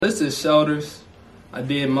This is Shoulders. I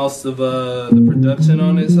did most of the production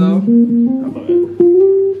on it, so how about it?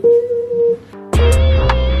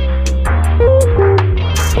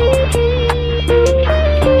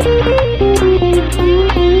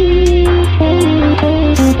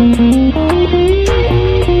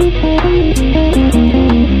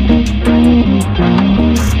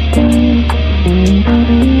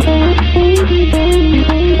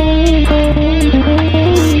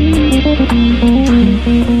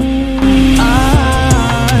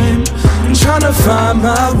 Find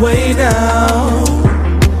my way now,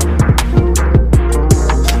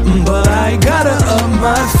 but I gotta up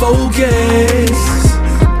my focus.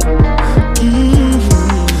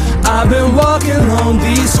 I've been walking along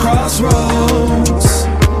these crossroads.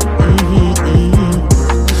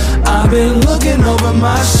 I've been looking over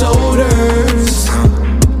my shoulders.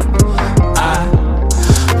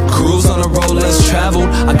 Cruise on a road less traveled.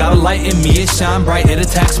 I got a light in me, it shine bright, it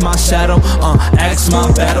attacks my shadow. Axe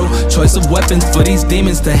my battle. Choice of weapons for these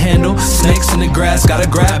demons to handle. Snakes in the grass, gotta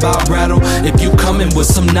grab, I'll rattle. If you coming with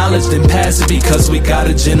some knowledge, then pass it, because we got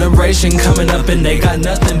a generation coming up and they got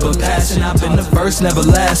nothing but passion. I've been the first, never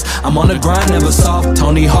last. I'm on the grind, never soft.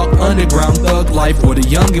 Tony Hawk, underground thug life, where the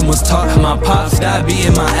youngin' was taught. My pops died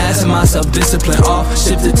beating my ass and my self-discipline off.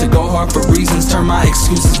 Shifted to go hard for reasons, turn my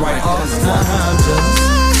excuses right off. I'm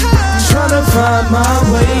just trying to find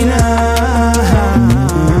my way now,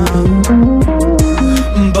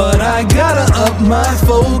 but I gotta up my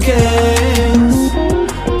focus.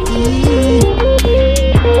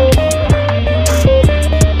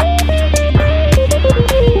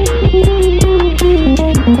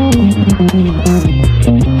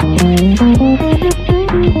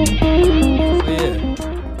 Yeah,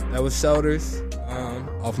 that was Shoulders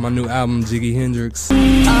off my new album, Jiggy Hendrix.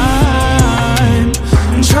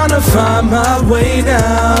 I'm trying to find my way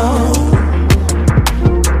now,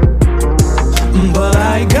 but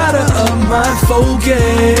I gotta up my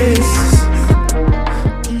focus.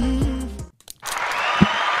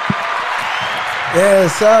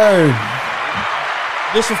 Yes, sir.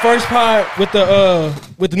 This the first part with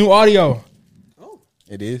the new audio.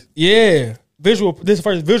 It is. Yeah, visual. This is the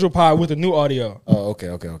first visual part with the new audio. Oh,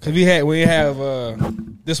 okay. Cause we have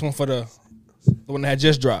this one for the one that had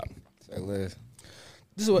just dropped. Say less.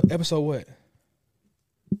 This is what episode what?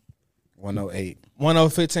 108.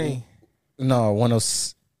 1015. No, 10.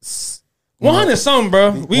 100 something,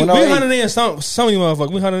 bro. We 100 in some of you motherfuckers.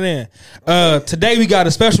 We 100 in. Today we got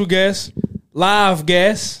a special guest, live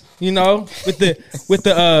guest. You know, with the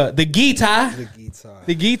guitar.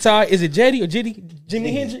 The guitar. Is it Jetty or Jimmy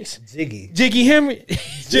Hendrix? Jiggy Henry.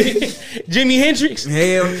 Jimmy Hendrix.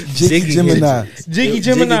 Hell, Jiggy Gemini. Jiggy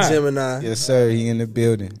Gemini. Yes, sir. He in the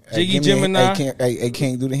building. Jiggy Gemini.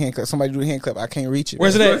 Can't do the hand clap. Somebody do the hand clap. I can't reach it.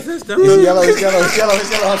 Where's it at? It's yellow.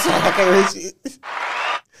 I'm sorry. I can't reach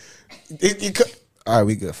it. All right,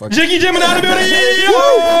 we good. Fuck Jiggy Gemini in the building.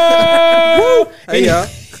 Hey, y'all.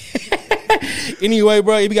 Anyway,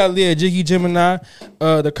 bro, we got Jiggy Gemini.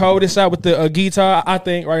 The coldest out with the guitar, I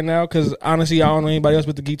think, right now, because honestly, I don't know anybody else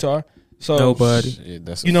with the guitar. So Nobody. Shit,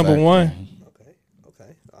 that's you number one.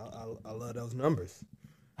 Okay. I love those numbers.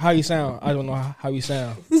 How you sound? I don't know how you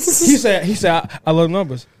sound. he said I love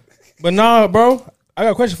numbers, but nah, bro. I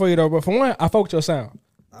got a question for you though, bro. For one, I fuck with your sound.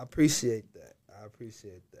 I appreciate that.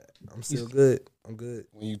 I'm still good. I'm good.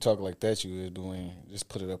 When you talk like that, you was doing. Just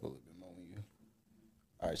put it up a little bit more.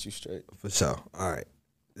 All right, you straight. For sure. All right.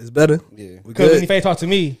 It's better? Yeah. Because when Faye talk to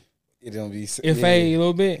me, it don't be. It fade a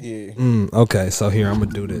little bit. Yeah. Okay, so here, I'm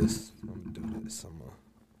going to do this.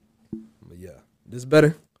 Yeah. This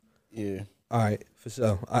better? Yeah. All right, for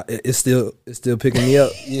sure. It's still picking me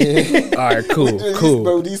up. Yeah. All right, cool.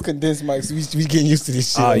 Bro, these condensed mics, we getting used to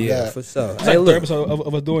this shit. Oh, like yeah, that. for sure. It's like the third episode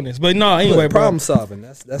of us doing this. But no, anyway, bro. Problem solving.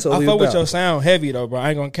 That's what I we fuck about. with your sound heavy, though, bro. I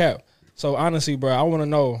ain't going to cap. So, honestly, bro, I want to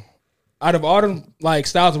know, out of all the like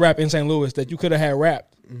styles of rap in St. Louis that you could have had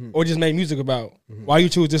rapped or just made music about, why you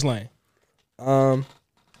choose this lane?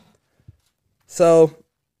 So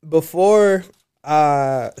before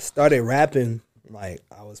I started rapping, like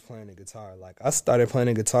I was playing the guitar. Like I started playing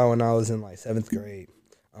the guitar when I was in like 7th grade.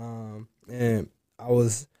 And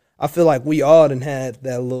I feel like we all done had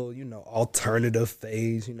that little, alternative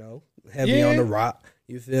phase, heavy on the rock.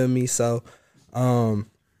 You feel me? So I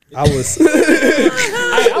was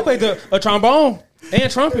I played a trombone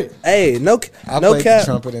and trumpet. Hey, I played cap. the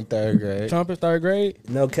trumpet in 3rd grade. Trumpet, 3rd grade.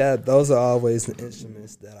 No cap. Those are always the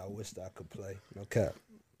instruments that I wished I could play. No cap.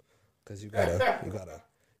 Because you gotta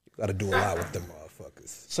do a lot with them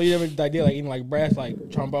motherfuckers. So you ever did like even like brass,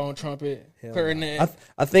 like trombone, trumpet, clarinet?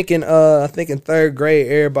 I think in 3rd grade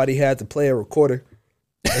everybody had to play a recorder.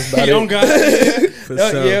 That's about on it. God. For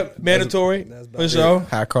sure. Yep, mandatory. That's about For it. sure.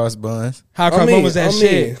 High cross buns. High crop was that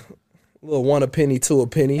shit. Little 1 a penny, 2 a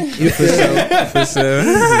penny. You feel me? For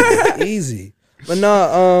sure. Easy. But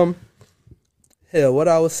nah, hell, what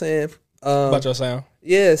I was saying. About your sound.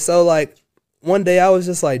 Yeah, so like one day I was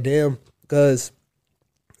just like, damn, because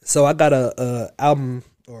so I got a album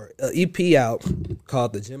or a EP out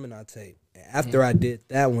called the Gemini Tape. And after I did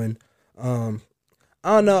that one, I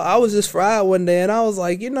don't know, I was just fried one day and I was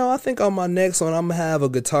like, I think on my next one I'm gonna have a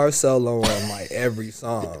guitar solo on like every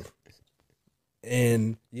song.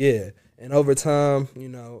 And yeah, and over time,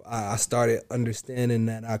 I started understanding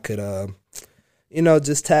that I could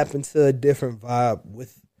just tap into a different vibe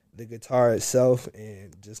with the guitar itself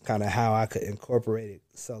and just kind of how I could incorporate it.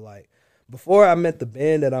 So like before I met the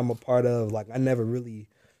band that I'm a part of, like I never really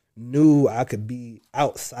knew I could be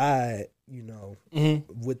outside,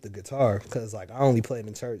 with the guitar, because like I only played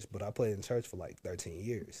in church, but I played in church for like 13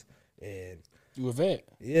 years. And you a vet.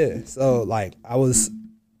 Yeah, so like I was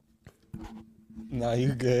Nah,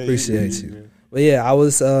 you good. appreciate you. But yeah, I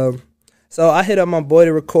was so I hit up my boy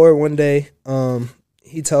to record one day.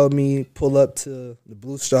 He told me pull up to the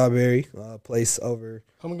Blue Strawberry place over.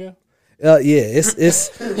 Come again? Yeah, it's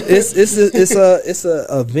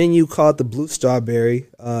a venue called the Blue Strawberry.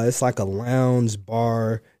 It's like a lounge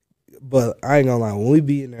bar, but I ain't gonna lie, when we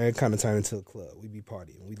be in there, it kind of turned into a club. We be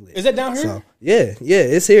partying, we lit. Is that down here? So yeah,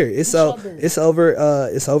 it's here. It's over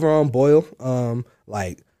on Boyle,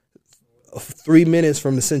 like 3 minutes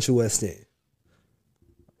from the Central West End.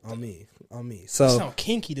 On me. So sound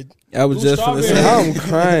kinky. I was just finna say. I'm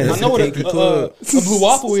crying. I know what a blue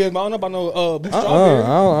waffle is, but I don't know about no blue strawberry. I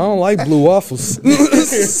don't like blue waffles.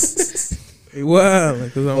 Wow,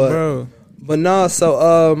 because I'm bro. But no,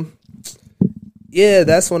 so yeah,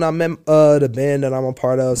 that's when I met the band that I'm a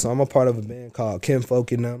part of. So I'm a part of a band called Ken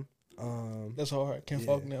Folk and them. That's hard. Ken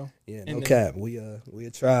Folk now. Yeah, And no then- cap. We a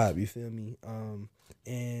tribe. You feel me?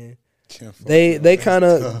 And they kind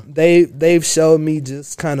of they've showed me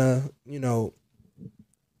just kind of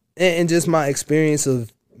and just my experience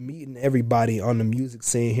of meeting everybody on the music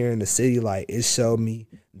scene here in the city. Like it showed me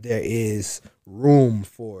there is room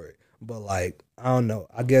for it. But like I don't know.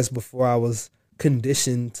 I guess before I was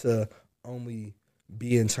conditioned to only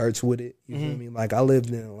be in church with it. You feel me? Like I lived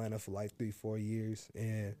in Atlanta for like 3-4 years,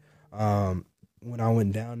 and when I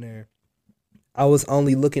went down there, I was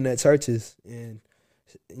only looking at churches, and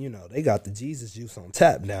they got the Jesus juice on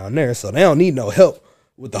tap down there, so they don't need no help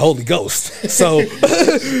with the Holy Ghost. So What's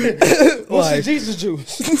the Jesus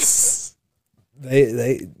juice?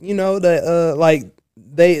 they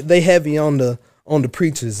heavy on the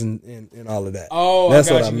preachers and all of that. Oh, That's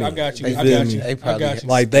I what got I you. mean. I got you. They I feel got me? you. They I probably got you.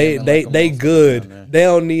 Like they good. They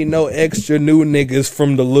don't need no extra new niggas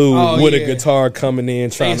from the Lou with a guitar coming in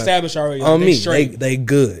They trying to established already. on They me. straight. They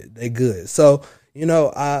good. So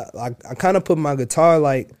I kind of put my guitar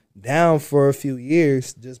like down for a few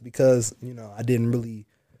years just because I didn't really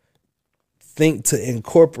think to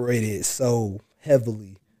incorporate it so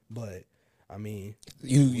heavily. But I mean,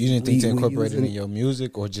 You didn't think to we incorporate it using- in your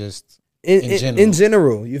music or just in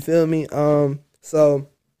general, you feel me? So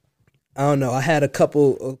I don't know. I had a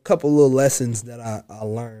couple little lessons that I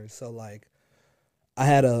learned. So like, I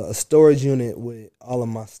had a storage unit with all of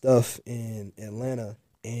my stuff in Atlanta,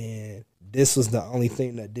 and this was the only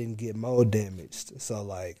thing that didn't get mold damaged. So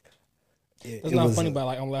like, It's not funny, but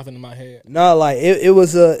like I'm laughing in my head. no, like it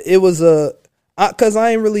was because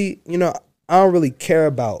I ain't really I don't really care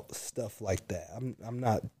about stuff like that. I'm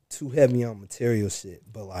not too heavy on material shit,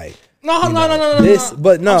 but like No. this,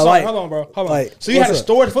 but no, I'm sorry, like hold on, bro. Hold on. like, So you had a what's up?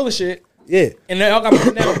 storage full of shit, Yeah, and they all got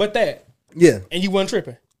put down, but that, yeah, and you wasn't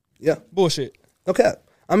tripping. yeah. Bullshit. Okay,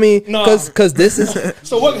 I mean, No. because this is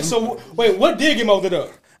So what? So wait, what did get molded up?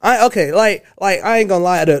 like I ain't gonna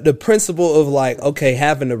lie. The principle of like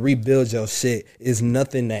having to rebuild your shit is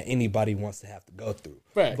nothing that anybody wants to have to go through.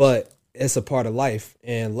 Facts. But it's a part of life,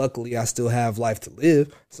 and luckily I still have life to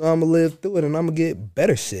live, so I'm gonna live through it, and I'm gonna get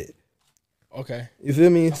better shit. Okay. You feel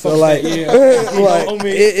me? So fuck like, that, yeah. like On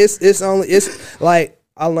me. it's like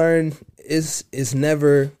I learned it's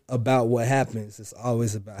never about what happens. It's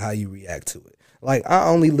always about how you react to it. Like I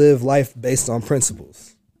only live life based on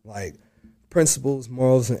principles, like principles,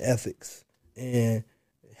 morals, and ethics, and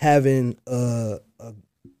having a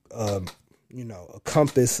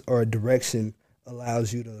compass or a direction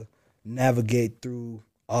allows you to navigate through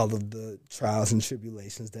all of the trials and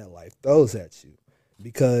tribulations that life throws at you.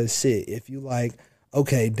 Because shit, if you like,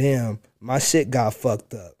 okay, damn, my shit got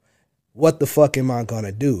fucked up. What the fuck am I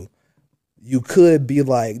gonna do? You could be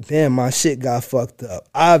like, damn, my shit got fucked up.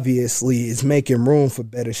 Obviously, it's making room for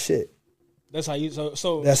better shit. That's how you.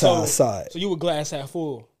 So That's how I saw it. So you were glass half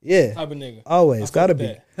full. Yeah, Type of nigga. always I gotta fuck be.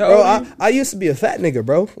 with Bro, I used to be a fat nigga,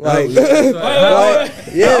 bro. Like, Wait.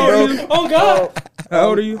 yeah, bro. Oh God. How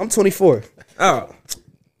old are you? I'm 24. Oh,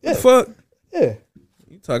 Yeah. fuck. Yeah,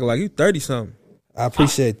 You talking like you 30 something? I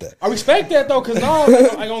appreciate that. I respect that though, cause now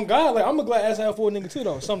like on God, like I'm a glass half full nigga too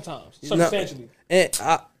though. Sometimes, circumstantially. And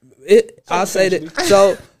I'll say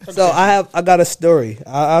that. So I got a story.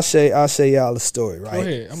 I'll say y'all a story, right? Go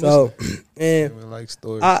ahead, I'm so and We like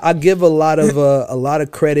stories. I give a lot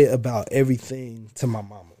of credit about everything to my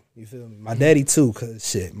mama. You feel me? My daddy too, cause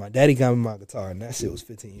shit, my daddy got me my guitar, and that shit was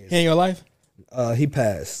 15 years. He in your life? He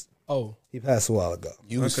passed. Oh, He passed a while ago.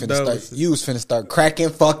 You was My finna start cracking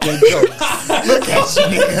fucking jokes. Look at you,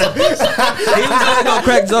 nigga. He was only gonna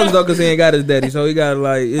crack jokes though, cause he ain't got his daddy, so he got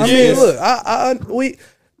like. I mean, look, we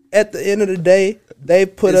at the end of the day, they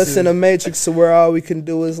put us in a matrix to where all we can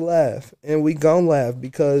do is laugh, and we gon' laugh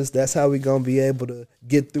because that's how we gonna be able to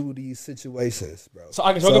get through these situations, bro. so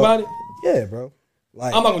I can joke about it. Yeah, bro.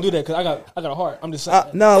 Like, I'm not gonna do that because I got a heart. I'm just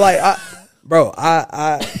saying. no, like,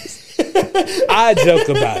 I joke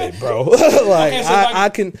about it, bro. Like, Okay, so like- I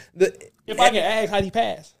can. If I can ask, how'd he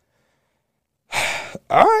pass?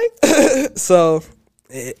 All right. So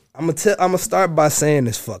I'm gonna start by saying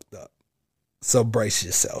it's fucked up. So brace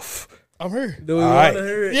yourself. I'm here. Do we All want right. to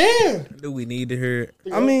hear it? Yeah. Do we need to hear it?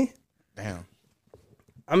 I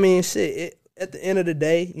mean, shit. At the end of the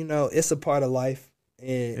day, you know, it's a part of life,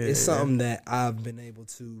 and it's something that I've been able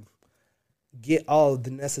to get all of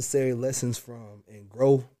the necessary lessons from and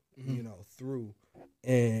grow, you know, through.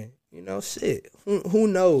 And you know, shit. Who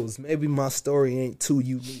knows? Maybe my story ain't too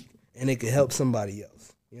unique, and it could help somebody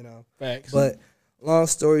else. You know. Facts. But long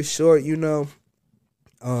story short, you know,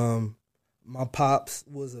 my pops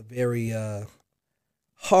was a very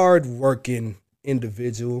hard-working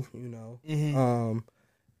individual, you know,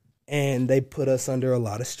 and they put us under a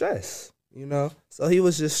lot of stress, you know. So he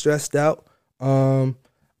was just stressed out. I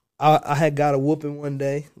had got a whooping one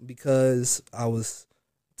day because I was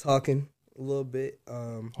talking a little bit.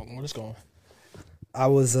 Hold on, where this going? I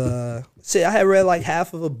was I had read like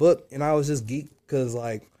half of a book, and I was just geeked because,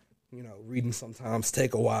 like, you know, reading sometimes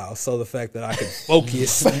take a while. So the fact that I could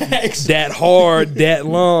focus that hard, that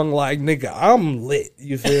long, like, nigga, I'm lit.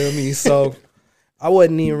 You feel me? So I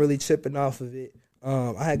wasn't even really tripping off of it.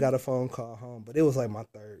 I had got a phone call home, but it was like my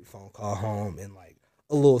third phone call home in like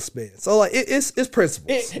a little span. So like it's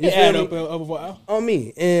principles. It add up a while. On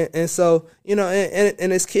me. And so, you know,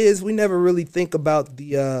 and as kids, we never really think about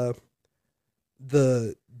the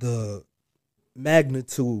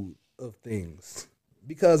magnitude of things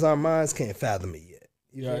because our minds can't fathom it yet.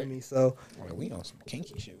 You feel me? So We on some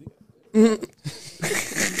kinky shit.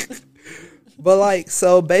 but like,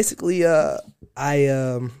 so basically what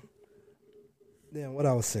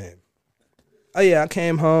I was saying. Oh yeah, I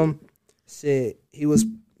came home, said he was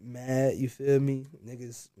mad, you feel me?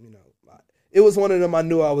 Niggas, you know, it was one of them I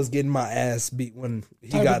knew I was getting my ass beat when he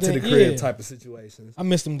Type got of to the thing, crib yeah. type of situations. I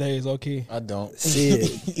miss them days, okay. I don't.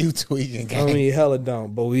 Shit. You tweaking, I gang. mean, hella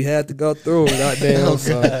don't, but we had to go through them, goddamn.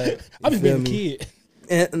 So, I just feel been a me? kid.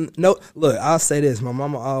 and no, look, I'll say this. My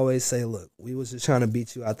mama always say, look, we was just trying to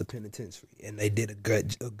beat you out the penitentiary, and they did a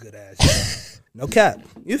good ass job. No cap.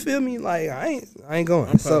 You feel me? Like, I ain't going.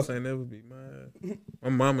 My pops So, ain't never beat my ass. My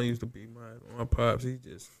mama used to beat my ass. My pops,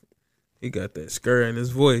 he got that scur in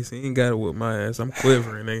his voice. He ain't got it with my ass. I'm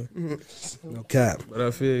quivering, eh? no cap. But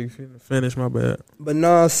I feel you finna finish my bad. But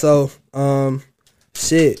no, so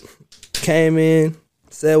shit. Came in,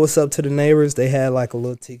 said what's up to the neighbors. They had like a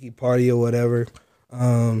little tiki party or whatever.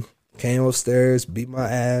 Came upstairs, beat my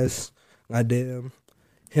ass. Goddamn.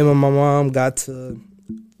 Him and my mom got to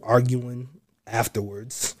arguing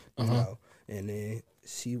afterwards. You know. And then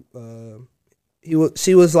she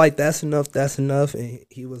was like, that's enough. And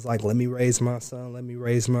he was like, let me raise my son, and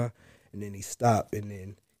then he stopped, and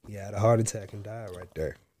then he had a heart attack and died right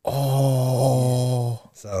there. Oh.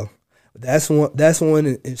 So that's one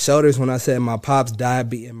in shoulders when I said my pops died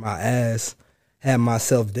beating my ass, had my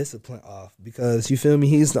self-discipline off, because you feel me,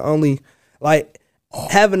 he's the only, like,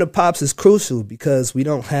 having a pops is crucial because we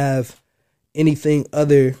don't have anything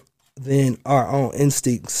other than our own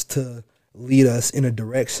instincts to lead us in a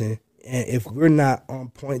direction. And if we're not on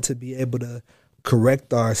point to be able to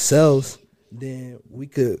correct ourselves, then we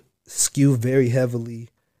could skew very heavily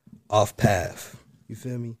off path. You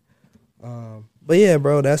feel me? But yeah,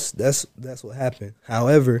 bro, that's what happened.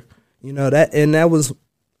 However, you know, that was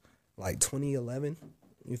like 2011.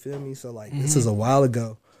 You feel me? So like this is a while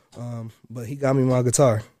ago. But he got me my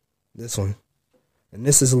guitar, this one, and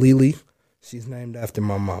this is Lily. She's named after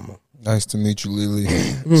my mama. Nice to meet you, Lily.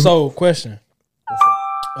 So, question.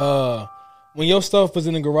 when your stuff was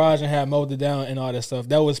in the garage and had molded down and all that stuff,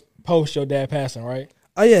 that was post your dad passing, right?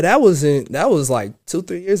 Oh yeah, that was like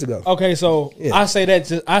 2-3 years ago. Okay, so Yeah. I say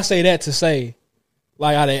that to say,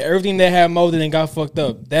 like, out of everything that had molded and got fucked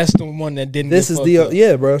up, that's the one that didn't. This get is fucked the up.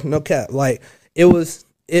 yeah, bro. No cap. Like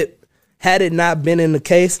it had it not been in the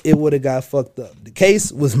case, it would have got fucked up. The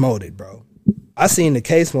case was molded, bro. I seen the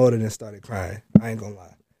case molded and started crying. I ain't gonna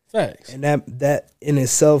lie. Facts. And that in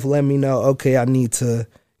itself let me know, okay, I need to,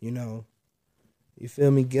 you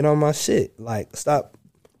feel me, get on my shit. Like, stop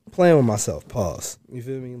playing with myself. Pause. You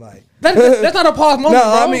feel me? Like, That's not a pause moment, no,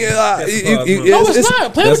 bro. I mean, no, it's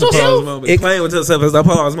not. Playing with yourself. Playing with yourself is the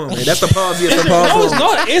pause moment. That's the pause. Yes, the pause No, it's moment.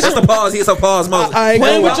 not. It's That's the pause. Yes, a pause moment. I ain't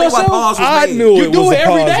Playing gonna with lie. yourself? Pause was I made. knew You it do was it a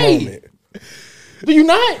every pause day. moment. Do you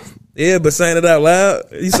not? Yeah, but saying it out loud,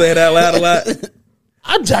 you say it out loud a lot.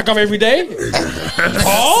 I jack off every day.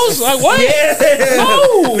 Pause? Like what?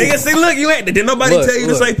 No. Nigga, see, look, you ain't. Did nobody Look, tell you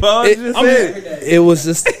look. to say pause? It- You just I'm- said. It was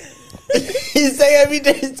just, He say every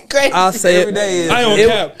day is crazy. I'll say Every day is. I don't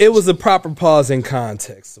cap. it was a proper pause in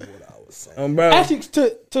context of what I was saying. Bro. Actually,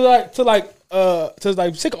 to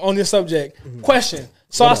stick on this subject. Question.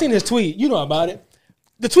 So I seen this tweet. You know about it.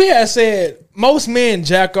 The tweet has said most men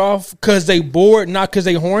jack off because they bored, not because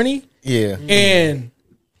they horny. Yeah. And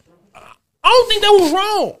I don't think that was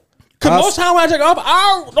wrong. Because most time when I jack off,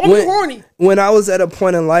 I don't be horny. When I was at a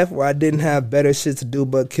point in life where I didn't have better shit to do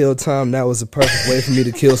but kill time, that was a perfect way for me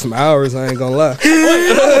to kill some hours. I ain't gonna lie.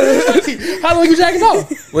 How long you jacking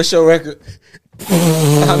off? What's your record?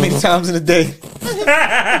 How many times in a day?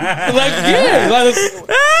 Like, yeah. Like,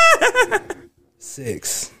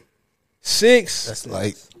 6. 6. That's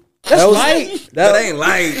like That's was- light. That ain't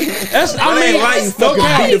like. That's, I mean, ain't right, you fucking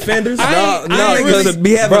okay. beat offenders. I ain't because really-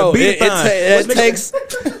 be having Bro, a beat it takes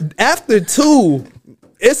after 2.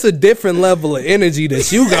 It's a different level of energy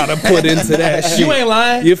that you gotta put into that shit. You ain't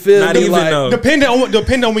lying. You feel Not me? even Like, though.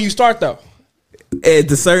 Depending on when you start though.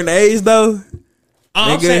 At a certain age though.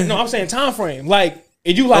 I'm Nigga. saying time frame. Like,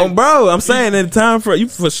 if you like, Bro, I'm saying in the time for you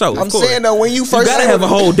for sure. I'm of course. saying though, when you You first gotta have a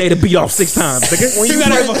whole day to beat off 6 times, nigga. when you you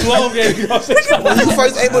gotta have first, a flow game. You know what I'm saying? when you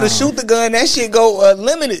first able to shoot the gun, that shit go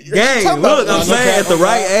limited. Gang, look, I'm saying at the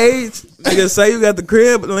right age, nigga say you got the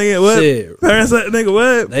crib, nigga, what? Shit. Parents, nigga,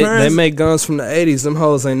 what? they Parents, make guns from the 80s. Them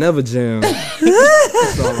hoes ain't never jammed.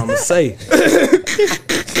 That's all I'm gonna say.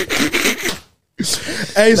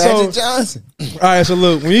 Hey, so Magic Johnson. all right, so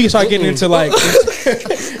look, when you start getting into like, all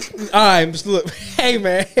right, just look, hey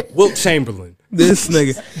man, Wilt Chamberlain. this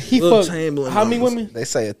nigga. he Will fucked Chamberlain how many numbers. women? They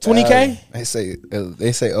say 20K?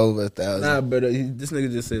 They say over 1,000. Nah, but this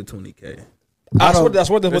nigga just said 20K. That's what the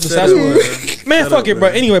Shut stats up, was. Man, Shut fuck up, it, bro.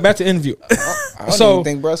 bro. Anyway, back to the interview. I don't So- even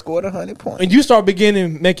think bro scored 100 points. When you start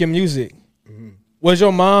beginning making music, was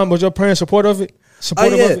your parents supportive of it?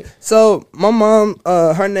 Supportive of it? So my mom,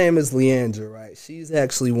 her name is Leandra, right? She's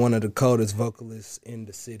actually one of the coldest vocalists in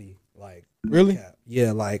the city. Like, Really?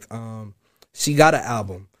 yeah, like she got an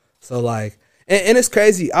album. So like, and it's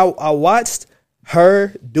crazy. I watched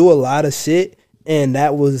her do a lot of shit, and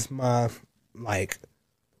that was my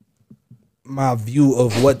view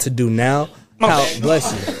of what to do now. How,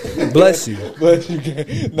 bless you.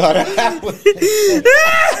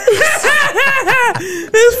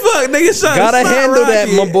 This fuck nigga shot. Gotta handle that,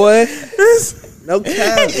 my boy. No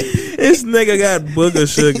cap. This nigga got booger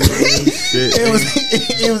sugar and shit.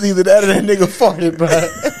 It was either that or that nigga farted, bro.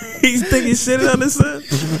 He think he shitted on his son?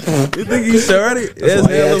 You think he started? That's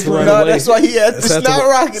why he had hella to funny. run No, away. that's why he had the That's snot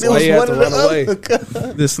rocket. It why was he had one to of run the away.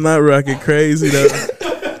 other. The snot rocket crazy though.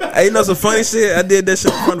 Hey, you know some funny shit? I did that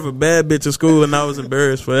shit in front of a bad bitch in school and I was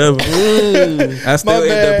embarrassed forever. I still ended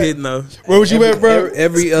bad. up hitting though. Where was you at, bro?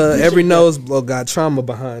 Every nose blow got trauma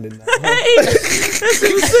behind it. Now.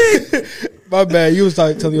 My bad. You was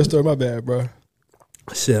telling your story. My bad, bro.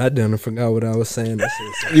 Shit, I done forgot what I was saying. That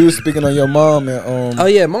shit. You was speaking on your mom and Oh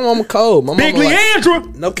yeah, my mama cold. My Big mama like,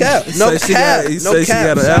 Leandra. no cap, You no say she cap, got- you no say she cap.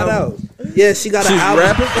 got an Shout album? out. Yeah, she got an She's album.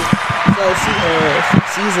 rapping? So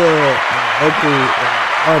she's a vocal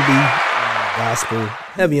R&B gospel,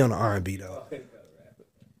 heavy on the R&B though.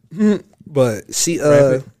 But she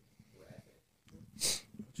What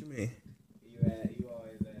you mean?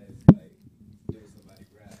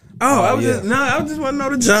 Oh, I was just want to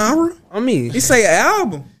know the genre. I mean, He say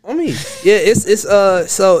album. yeah, it's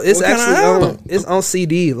so it's What kind of actually album? it's on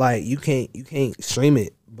CD. Like you can't stream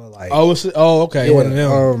it, but like Okay. yeah, One of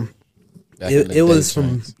them. Back in it the was day,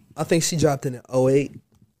 from I think she dropped it in 2008.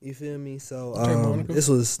 You feel me? So Monica. this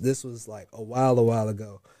was like a while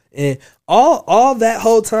ago. And all that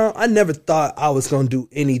whole time, I never thought I was gonna do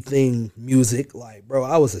anything music. Like, bro,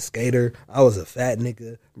 I was a skater. I was a fat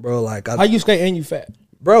nigga, bro. Like, How you skate and you fat?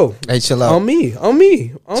 Bro, Hey, chill out. on me.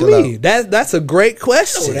 Chill out. That's a great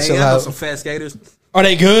question. Dang, Chill I know out. some fat skaters. Are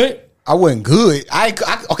they good? I wasn't good.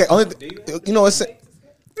 Okay. You know what's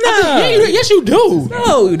Yes, you do.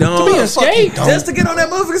 No, you don't. To be a skate. Just to get on that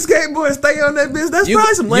motherfucking skateboard and stay on that bitch, that's You-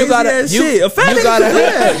 probably some you lazy gotta- ass you- shit. A fat you nigga gotta can do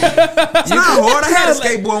that. It's not hard. I had a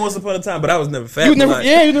skateboard once upon a time, but I was never fat. You never, Like,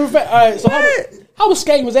 yeah, you never. All right, so how was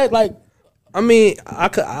skating? Was that like I mean, I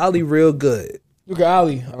could ollie real good. look at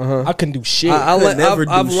Ali? I couldn't do shit. could never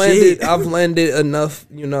do I've shit. landed enough,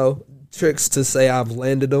 tricks to say I've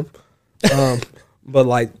landed them. But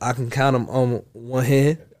like I can count them on one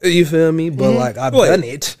hand. You feel me? But like I've Wait. done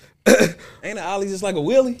it. ain't an ollie just like a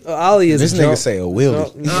wheelie? Ollie is this a nigga jump. say a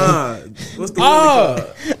wheelie? Nah, what's the wheelie Oh,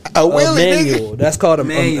 called? A A wheelie, nigga. manual. That's called a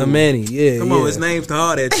manny. Yeah. Come yeah. on, it's names to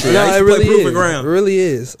all that shit. No, I used it to really play is. Proving Ground. It really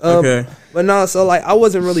is. Okay. But no, so like I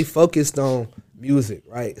wasn't really focused on music,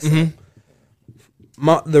 right? So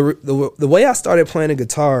the way I started playing the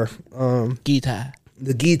guitar, guitar.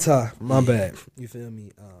 the guitar, my bad. You feel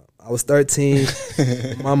me? I was 13.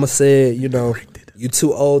 Mama said, you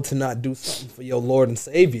too old to not do something for your Lord and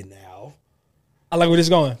Savior now. I like where this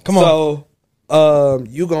going. Come on. So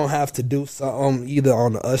you gonna have to do something either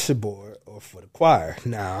on the usher board or for the choir.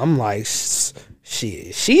 Now I'm like,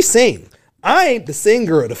 shit, she sing. I ain't the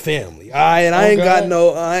singer of the family. I ain't got God. no.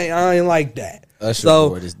 I ain't like that. Usher So,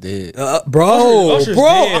 board is dead. Usher's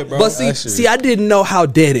dead, bro. But see, I didn't know how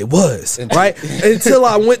dead it was, right? Until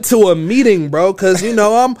I went to a meeting, bro. Because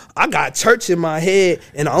I got church in my head,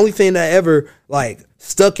 and the only thing that ever like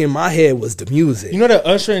stuck in my head was the music. You know that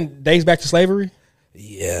ushering dates back to slavery?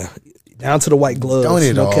 Yeah, down to the white gloves. Don't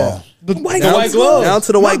it no all. cap. The Down white to- gloves. Down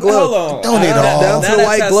to the white gloves. Hold on. Don't it all. Down to the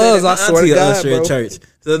white gloves. I swear to God, bro. church.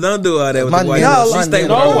 So don't do all that with My the white nigga, gloves. my She stay nigga.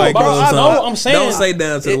 with her No, white bro, gloves I know, on. I'm saying- Don't say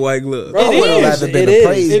down to the white gloves. Bro, It would is. rather been It a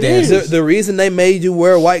praise It dance. is. The reason they made you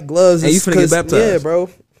wear white gloves And you is finna get 'cause- baptized. Yeah, bro.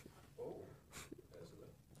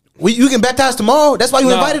 You can baptize tomorrow. That's why you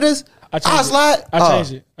No, invited us. I changed I'll it. slide.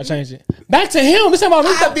 I changed it. Back to him. This ain't about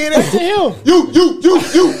me. I did it. Back to him.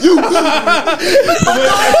 You.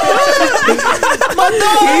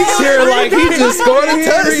 He's here like he just scored a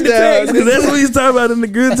touchdown. Because that's what he's talking about in the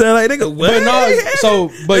good time. Like, nigga, what? But no, so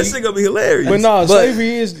that but shit gonna be hilarious. but no, But-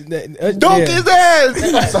 slavery is Dunk yeah. his ass.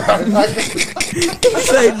 I'm sorry.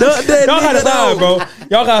 say, dunk that Y'all gotta nigga stop, down. bro.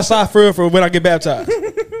 Y'all gotta stop for when I get baptized.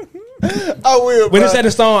 I will, When bro. it's at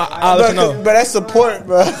the stone, I'll let you know. But that's support,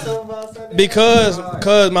 bro. Because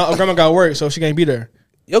my grandma got work, so she can't be there.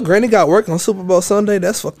 Your granny got work on Super Bowl Sunday.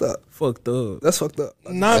 That's fucked up. Fucked up. That's fucked up.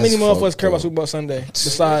 Not many motherfuckers fucked care about up. Super Bowl Sunday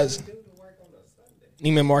besides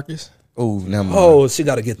Neiman Marcus. Oh, never mind. Oh, she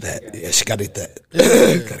got to get that. Yeah, she got to get that.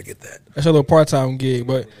 Gotta get that. That's a little part time gig,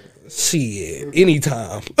 but Shit,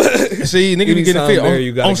 anytime. see, nigga be getting Anytime fit there,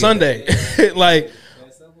 you gotta on get Sunday. Like,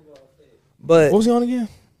 But what was he on again?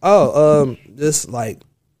 just like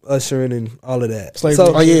ushering and all of that. Slavery.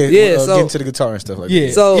 So, Oh yeah, yeah. Get So into the guitar and stuff like Yeah.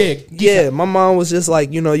 that. So Yeah, yeah, my mom was just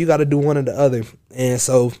like, you got to do one or the other, and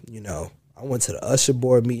so I went to the usher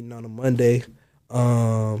board meeting on a Monday.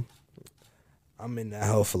 I'm in that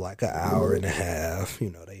hole for like an hour and a half.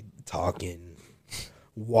 They talking,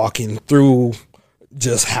 walking through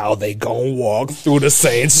just how they gonna walk through the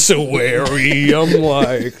sanctuary. I'm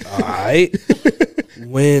like, all right,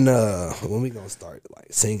 when we gonna start like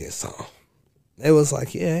singing song? They was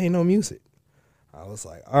like, yeah, ain't no music. I was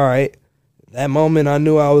like, all right. That moment, I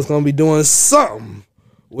knew I was gonna be doing something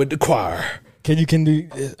with the choir, Can do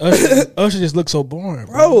Usher just looks so boring,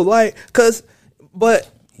 bro. bro. But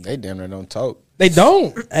They damn near don't talk. They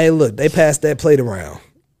don't. hey, look, they passed that plate around.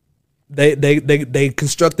 They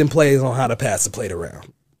constructing plays on how to pass the plate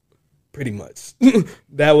around. Pretty much,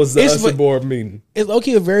 that was the It's usher what- board meeting. It's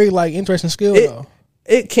okay, a very like interesting skill though.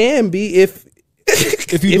 It can be if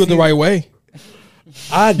If you do it the right way,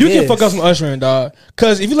 I you guess. can fuck up some ushering, dog.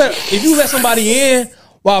 Because if you let somebody in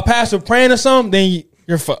while pastor praying or something, then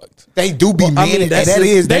you're fucked. They do be I mean. mean, That that's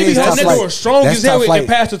is They be tough holding that flight. door strong That's as hell tough with flight. the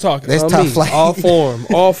pastor talking. That's On tough me, flight. all form,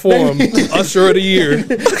 usher of the year.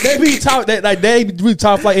 They be top. They be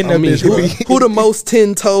top flight in I that mean, bitch. bro. who the most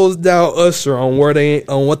 10 toes down usher on what they ain't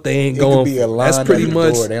It going could be a for? line That's pretty at the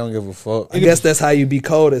much. door. They don't give a fuck. I guess that's how you be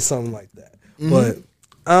cold at something like that. But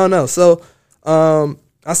I don't know. So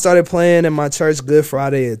I started playing in my church Good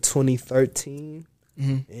Friday in 2013,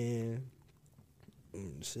 and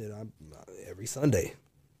shit, every Sunday.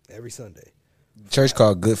 Church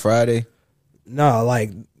called Good Friday. No,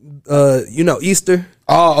 like Easter.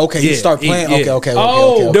 Oh, okay. You Yeah, start playing. yeah. Okay.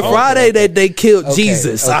 Oh, The Friday that they killed Okay,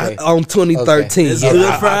 Jesus okay. on 2013. It's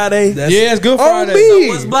Good Friday? that's Yeah, it's Good on Friday. me. So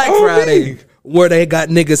what's Black On Friday? me. Where they got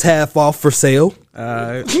niggas half off for sale.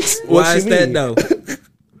 Why you is that mean? though?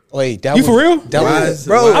 Wait, that You for real? That was,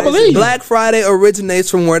 Bro, I believe you. Black Friday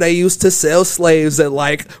originates from where they used to sell slaves at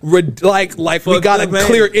like we gotta up, man.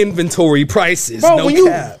 clear inventory prices. Bro, no when you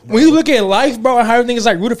cap. look at life, bro, and how everything is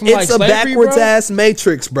like rooted from like It's a slavery, backwards bro. ass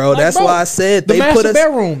matrix, bro. Like, That's bro, why I said the they master put us.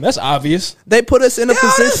 bedroom. That's obvious. They put us in a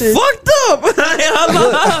position. Fucked up.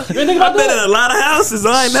 I've been in a lot of houses.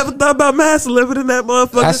 I ain't never thought about master living in that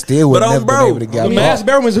motherfucker. I still would But never been able to get The out. master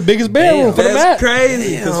bedroom is the biggest bedroom for the That's mat.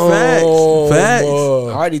 crazy. Cause Oh, facts. I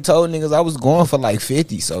already told niggas I was going for like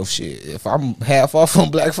 50. So shit, if I'm half off on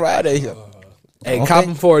Black Friday, Hey, okay. cop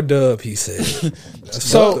him for a dub, he said.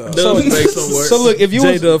 So look, if you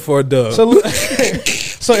J was Dub for a dub.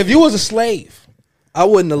 so if you was a slave, I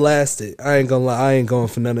wouldn't have lasted. I ain't gonna lie. I ain't going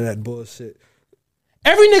for none of that bullshit.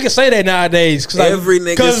 every nigga say that nowadays. Cause like, Every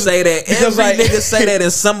nigga say that. because, Every like- nigga say that,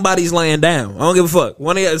 and somebody's laying down. I don't give a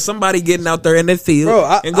fuck. Somebody getting out there in that field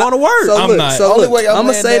and going to work. So I'm look, not. So Only look, way I'm I'm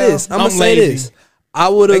gonna laying say down, this. I'm I'm gonna say lazy. this. I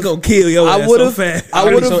would They have. gonna kill your I ass would so have. fast. I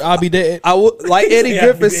would have. So I'll be dead. I would like Eddie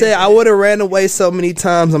Griffin said. I would have ran away so many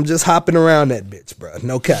times. I'm just hopping around that bitch, bro.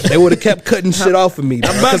 No cap. They would have kept cutting shit off of me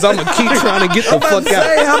because I'm gonna keep trying to get the fuck to out.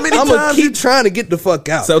 say, how many I'm gonna times keep trying to get the fuck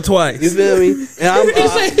out. So twice. You feel me? And I'm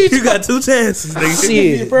You got 2 chances, nigga.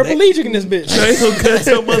 shit. Paraplegic in this bitch. They gonna cut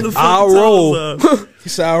your motherfucking I'll toes roll. off. He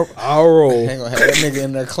said, I'll roll. ain't gonna have that nigga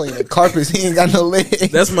in there cleaning carpets. He ain't got no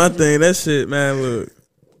legs. That's my thing. That shit, man. Look,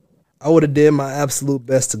 I would have did my absolute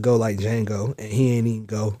best to go like Django, and he ain't even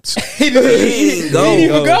go. he didn't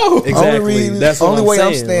even go. Exactly. That's what only I'm way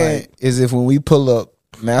I'm saying, staying like- is if when we pull up,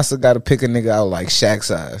 Master got to pick a nigga out like Shaq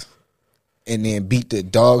size, and then beat the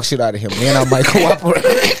dog shit out of him. Then I might cooperate.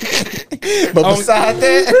 But beside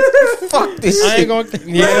that, fuck this I ain't shit. gonna.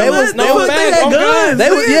 they Yeah, was- no they was- facts, they had on God. guns. They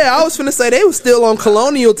was, yeah, I was finna say they was still on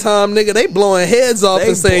colonial time, nigga. They blowing heads off They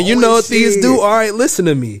and saying, you blowing know what these shit. do? All right, listen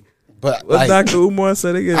to me. But what like, Dr. Umar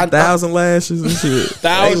said, they get 1,000 lashes and shit.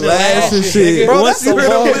 1,000 They lashes lashes, shit. nigga. Bro, Once that's you a hit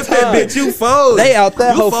them long with that time. bitch, you fold. They out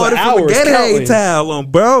that hoe for folded from hours a Gatorade counting. towel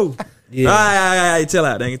on, bro. Yeah. All right, chill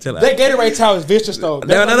out, dang, chill out. That Gatorade towel is vicious though.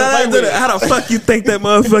 No, how the fuck you think that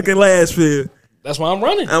motherfucking lash feel? That's why I'm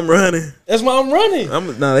running. I'm running. That's why I'm running.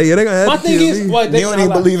 They gonna have My to thing kill is, me. what you don't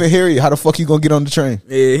even believe in Harriet. How the fuck you gonna get on the train?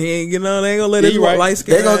 Yeah, he ain't getting on. They ain't gonna let Yeah, his you right. light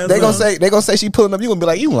skin. They gonna say she pulling up. You gonna be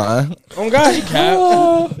like, you lying? Oh God, you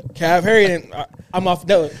Cav, Harry, and I'm off.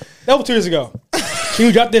 That was 2 years ago. Can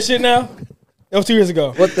you drop that shit now? That was 2 years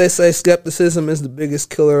ago. What they say, skepticism is the biggest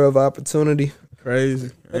killer of opportunity. Crazy.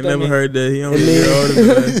 I that never mean? heard that. He only a year older than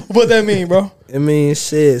that. What that mean, bro? I mean,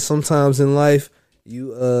 shit. Sometimes in life,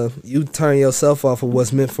 you turn yourself off of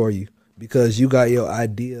what's meant for you because you got your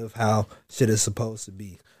idea of how shit is supposed to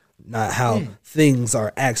be, not how things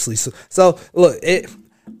are actually. So look,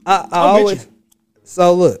 I always.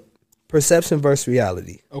 So look, perception versus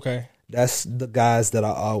reality. Okay. That's the guys that I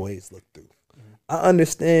always look through. I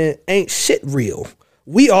understand ain't shit real.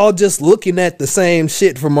 We all just looking at the same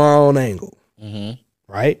shit from our own angle.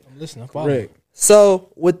 Right? Listen, I'm following.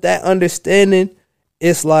 So with that understanding,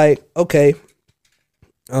 it's like, okay.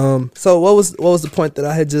 So what was the point that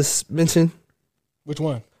I had just mentioned? Which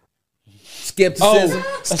one? Skepticism.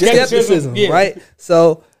 Skepticism, yeah. Right?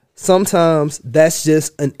 So sometimes that's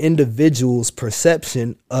just an individual's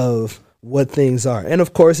perception of what things are. And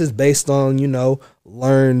of course it's based on,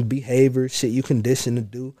 learned behavior, shit you condition to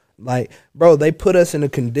do. Like, bro, they put us in a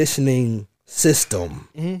conditioning system,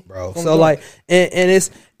 bro. So like, and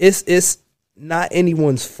it's not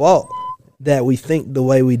anyone's fault that we think the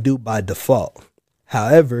way we do by default.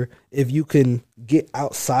 However, if you can get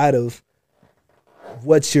outside of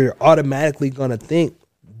what you're automatically gonna think,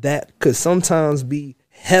 that could sometimes be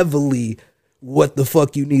heavily what the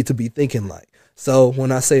fuck you need to be thinking like. So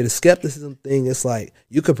when I say the skepticism thing, it's like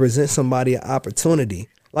you could present somebody an opportunity.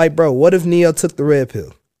 Like, bro, what if Neo took the red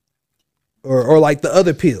pill? Or like the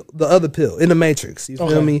other pill in the Matrix. You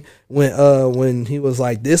feel me? When he was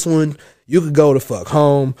like, this one, you could go to fuck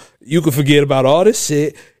home, you could forget about all this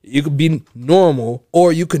shit, you could be normal,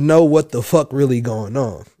 or you could know what the fuck really going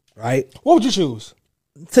on, right? What would you choose?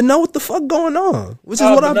 To know what the fuck going on, which is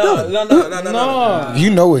what I've done. No.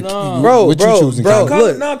 You know it, Bro, what you choosing? bro, Kyle?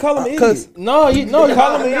 look, Call him cause idiot. No, you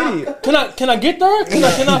call him an idiot. Can I get there?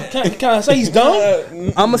 Can I say he's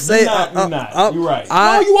dumb? I'ma say, You're not. You're right.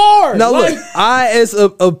 No, you are. No, Like- look, I as a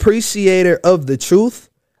appreciator of the truth,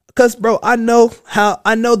 cause bro, I know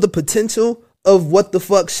the potential of what the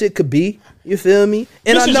fuck shit could be. You feel me?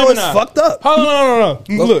 And I Mr. know it's Gemini. fucked up. Hold on,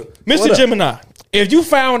 no. Look, Mr. what up? Gemini, if you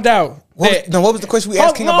found out that What was the question we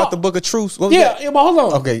asking no. about the Book of Truth? What was yeah, that? yeah, but hold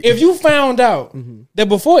on. Okay. If you found out that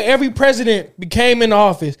before every president became in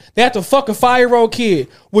office, they had to fuck a 5-year-old kid,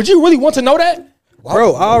 would you really want to know that?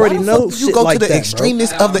 Bro, I already know You shit go like to the that,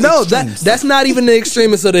 extremist bro. of the No, extremes. that's not even the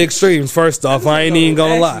extremist of the extremes. First off, I ain't even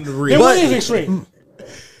gonna lie. Then what is extreme?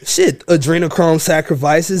 Shit, adrenochrome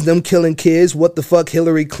sacrifices, them killing kids. What the fuck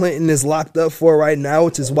Hillary Clinton is locked up for right now,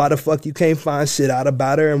 which is why the fuck you can't find shit out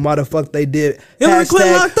about her and why the fuck they did Hillary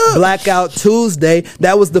Clinton locked up? Blackout Tuesday.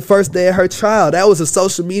 That was the first day of her trial. That was a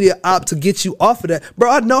social media op to get you off of that. Bro,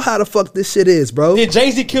 I know how the fuck this shit is, bro. Did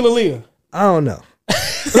Jay-Z kill Aaliyah? I don't know.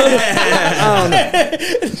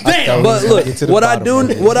 Damn. But look, what I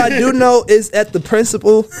do know is at the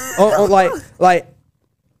principle on like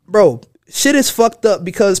bro, shit is fucked up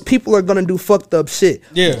because people are gonna do fucked up shit.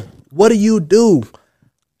 Yeah. What do?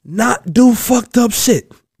 Not do fucked up shit.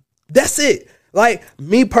 That's it. Like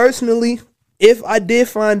me personally, if I did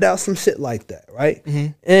find out some shit like that, right?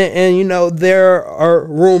 Mm-hmm. And you know, there are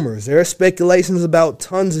rumors, there are speculations about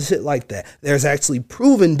tons of shit like that. There's actually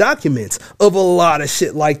proven documents of a lot of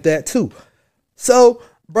shit like that too. So,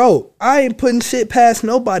 bro, I ain't putting shit past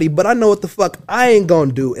nobody, but I know what the fuck I ain't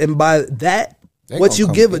gonna do. And by that, what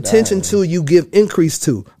you give attention to, you give increase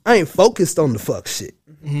to. I ain't focused on the fuck shit.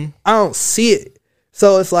 Mm-hmm. I don't see it.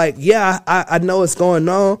 So it's like, yeah, I know what's going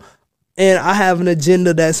on. And I have an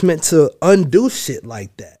agenda that's meant to undo shit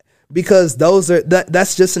like that. Because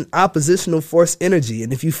that's just an oppositional force energy.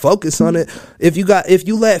 And if you focus on it, if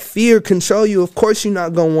you let fear control you, of course you're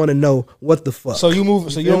not gonna want to know what the fuck. So you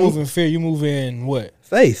don't move in fear, you move in what?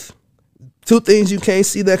 Faith. Two things you can't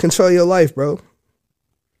see that control your life, bro.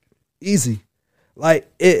 Easy.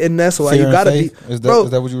 Like and that's why Fear you gotta and be faith? Is bro,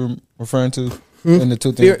 that what you were referring to in the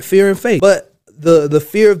two things? fear and faith. But the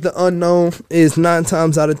fear of the unknown is 9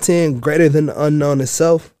 times out of 10 greater than the unknown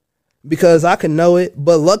itself, because I can know it.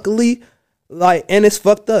 But luckily, like, and it's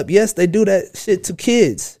fucked up. Yes, they do that shit to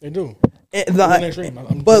kids. They do. And But at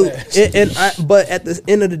the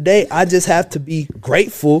end of the day, I just have to be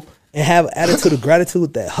grateful and have an attitude of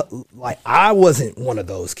gratitude that, like, I wasn't one of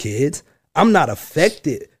those kids. I'm not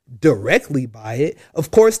affected directly by it.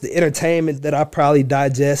 Of course, the entertainment that I probably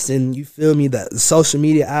digest, and you feel me, that the social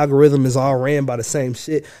media algorithm is all ran by the same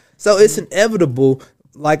shit. So it's inevitable,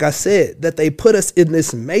 like I said, that they put us in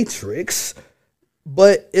this matrix,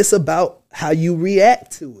 but it's about how you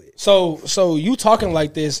react to it. So you talking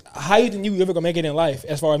like this, how you think you ever gonna make it in life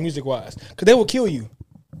as far as music wise? Because they will kill you.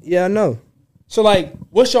 Yeah, I know. So like,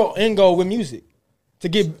 what's your end goal with music? To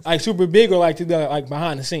get like super big or like to be like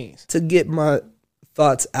behind the scenes? To get my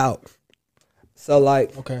thoughts out. So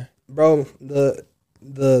like, Okay. bro, the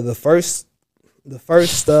first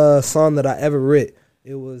song that I ever writ,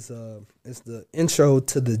 it's the intro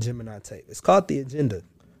to the Gemini tape. It's called The Agenda.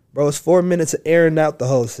 Bro, it's 4 minutes of airing out the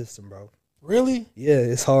whole system, bro. Really? Yeah,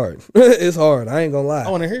 it's hard. It's hard. I ain't gonna lie. I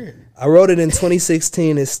want to hear it. I wrote it in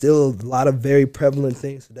 2016. It's still a lot of very prevalent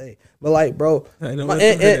things today. But like, bro, I know my, what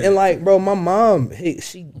you mean. and like, bro, my mom, my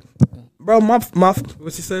What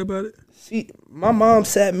you say about it? my mom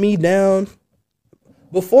sat me down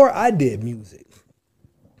before I did music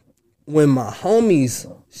when my homies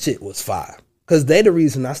shit was fire, because they the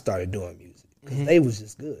reason I started doing music, because they was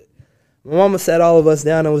just good. My mama sat all of us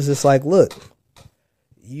down and was just like, look,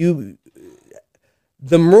 the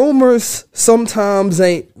rumors sometimes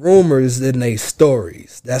ain't rumors, then they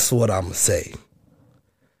stories. That's what I'm gonna say.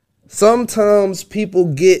 Sometimes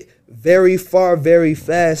people get very far very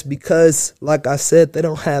fast because, like I said, they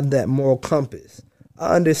don't have that moral compass.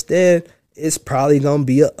 I understand it's probably gonna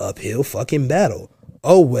be an uphill fucking battle.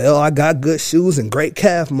 Oh well, I got good shoes and great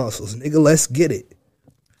calf muscles, nigga, let's get it.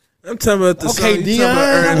 I'm talking about the Okay, song. Dion,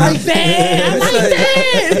 I like that. I like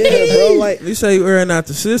that. Yeah, bro, like, You say you airing out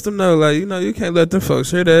the system though, like, you know, you can't let them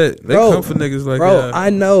folks hear that. They Bro, come for niggas like bro, that.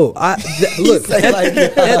 I know. Look,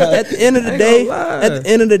 at the end of the I ain't day, gonna lie. at the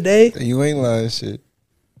end of the day, You ain't lying shit.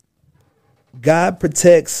 God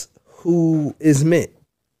protects who is meant,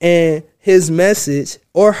 and his message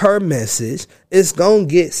or her message is gonna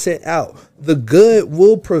get sent out. The good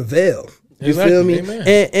will prevail. You Exactly. feel me? Amen.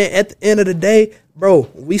 And at the end of the day, bro,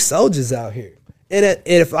 we soldiers out here. And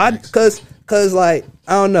if I, cause like,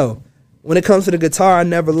 I don't know. When it comes to the guitar, I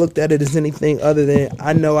never looked at it as anything other than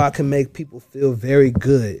I know I can make people feel very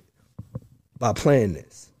good by playing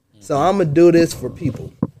this. So I'm gonna do this for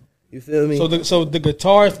people. You feel me? So the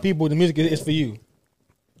guitars, people, the music is for you.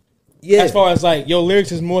 Yeah. As far as like your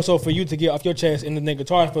lyrics is more so for you to get off your chest, and the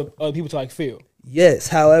guitar for other people to like feel. Yes.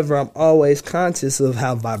 However, I'm always conscious of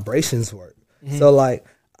how vibrations work. So like,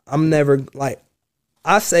 I'm never like,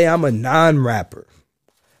 I say I'm a non-rapper.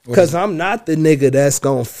 Cause I'm not the nigga that's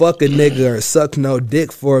gonna fuck a nigga or suck no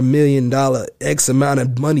dick for $1 million X amount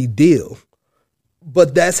of money deal.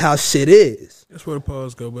 but that's how shit is. That's where the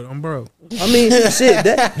pause go, but I'm broke. I mean, shit.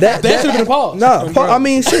 That That should have been a pause. No, I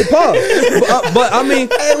mean, shit. Pause. But I mean,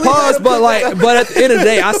 pause. But at the end of the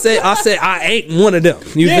day, I said I ain't one of them.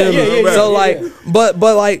 You feel me? Yeah, so yeah. but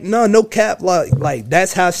like, no cap. Like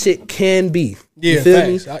that's how shit can be. You Yeah,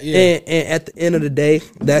 feel facts. me? Yeah. And at the end of the day,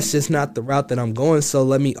 that's just not the route that I'm going. So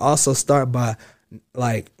let me also start by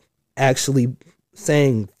like actually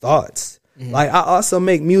saying thoughts. Like I also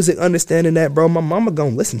make music understanding that, bro, my mama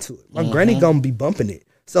gonna listen to it. My granny gonna be bumping it.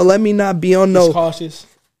 So let me not be on no It's cautious.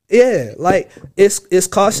 yeah, like it's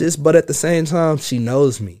cautious, but at the same time, she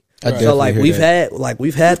knows me. I So like definitely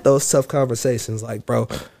we've had those tough conversations. Like, bro,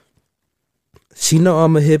 she know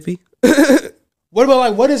I'm a hippie. What about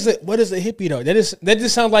like what is a hippie though? That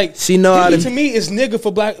just sounds like She know how hippie to- to me is nigga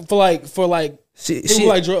for black for like She people who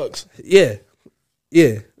like drugs. yeah.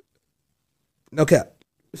 No cap.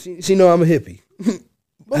 She know I'm a hippie.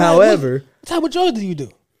 But However, what type of drugs do you do?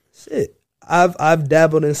 shit, I've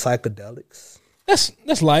dabbled in psychedelics.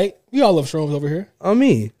 That's light. We all love shrooms over here. I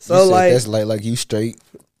mean, You so said like, that's like you straight.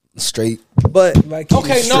 but Like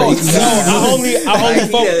Okay, no, I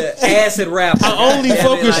only focus. acid rap. I only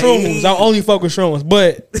fuck with shrooms. I only fuck with shrooms.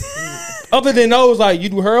 But other than those, like you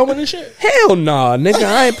do heroin and shit, hell nah, nigga,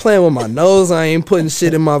 I ain't playing with my nose. I ain't putting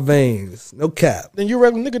shit in my veins. No cap. then you're a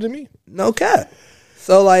regular nigga to me. No cap.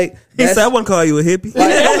 So like, He said, "I wouldn't call you a hippie."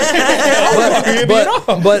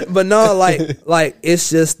 but no, like it's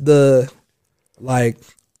just the like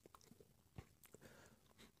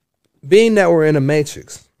being that we're in a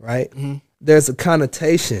matrix, right? There's a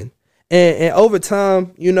connotation, and over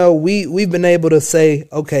time, you know, we've been able to say,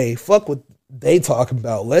 okay, fuck what they talking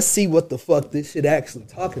about. Let's see what the fuck this shit actually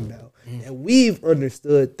talking about, and we've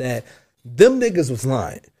understood that them niggas was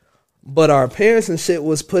lying. But our parents and shit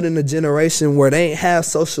was put in a generation where they ain't have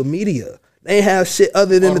social media. They ain't have shit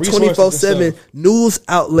other than Or the resources and 24/7 news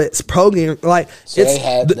outlets program. Like So it's they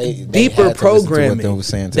had- the they deeper had to listen to what programming they were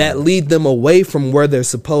saying to that them. lead them away from where they're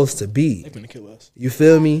supposed to be. They're gonna kill us. You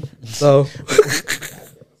feel me? So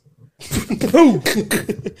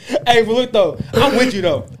Hey, but look though, I'm with you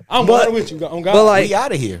though. I'm But- with you. On God. but like we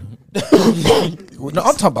out of here. No,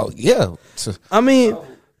 I'm talking about I mean,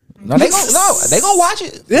 No, they gonna watch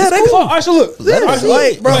it. yeah, they So, go. all right, so look. Yeah, All right, so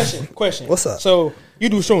like, look. bro. Question. What's up? So you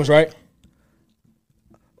do shrooms, right?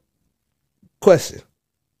 Question.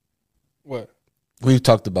 What? We've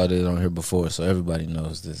talked about it on here before, so everybody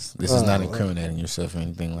knows this. This is not incriminating yourself or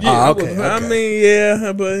anything like Ah, that. okay. I mean,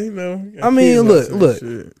 yeah, but you know. I mean, look.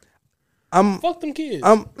 Shit. Fuck them kids.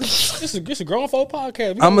 I'm This is a grown folk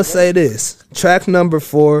podcast. I'm gonna say this. Track number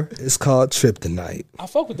 4 is called "Trip Tonight." I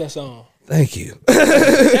fuck with that song. Thank you.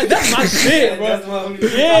 That's my shit, bro.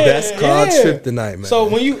 Yeah, That's called yeah. "Trip Tonight," man. So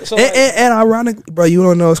when you And ironically, bro, you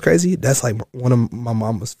don't know what's crazy? That's like one of my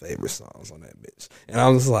mama's favorite songs on that bitch. And I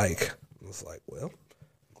was like, well, I'm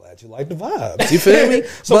glad you like the vibes. You feel me?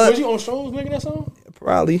 so But was you on shrooms making that song?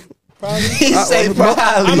 probably. Probably. He say probably.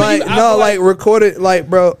 I mean, Like, I no, feel like recorded, like,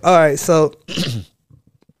 bro. All right, so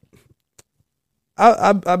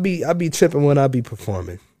I be tripping when I be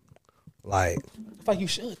performing. Like, I feel like you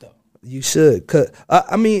should though. you should, cause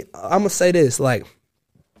I mean, I'm gonna say this, like,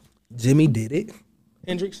 Jimmy did it.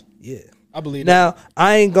 Hendrix, Yeah. I believe. Now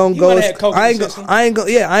I ain't gonna You go. might As, have coke in I ain't the go. system. I ain't go.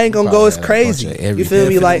 Yeah, I ain't gonna go Probably as had a crazy. bunch of You feel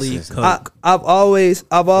me? Like Definitely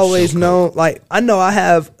I've always known. Like I know I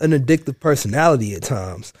have an addictive personality at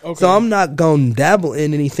times, Okay. so I'm not gonna dabble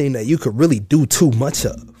in anything that you could really do too much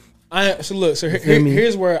of. So look. So feel me?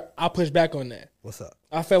 here's where I push back on that. What's up?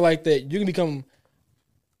 I feel like that you can become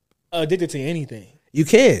addicted to anything. You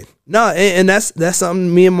can. No, and that's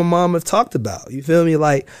something me and my mom have talked about. You feel me?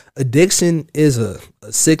 Like addiction is a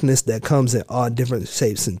sickness that comes in all different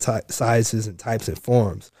shapes and sizes and types and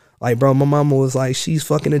forms. Like, bro, my mama was like, she's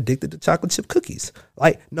fucking addicted to chocolate chip cookies.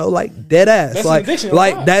 Like, no, like dead ass. That's an like, addiction,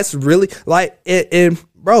 like right? that's really like and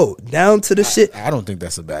bro, down to the shit. I don't think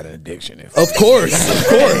that's a bad addiction. If Of course.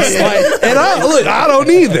 Like, and I don't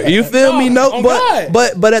either. You feel me? No, Oh, God.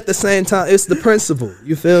 but at the same time, it's the principle.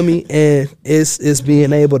 You feel me? And it's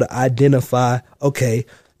being able to identify. Okay,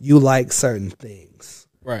 you like certain things,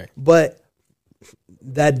 Right. but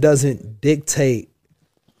that doesn't dictate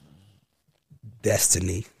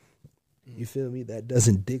destiny. You feel me? That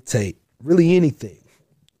doesn't dictate really anything.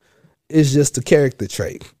 It's just a character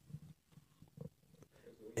trait.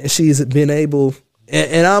 And she's been able,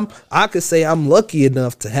 and I could say I'm lucky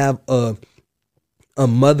enough to have a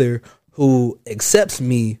mother who accepts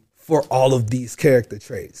me for all of these character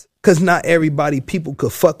traits. Cause not people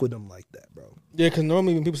could fuck with them like that, bro. Yeah, because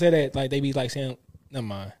normally when people say that, like they be like saying, "Never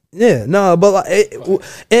mind." Yeah, no, but like,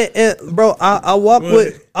 and bro, I walk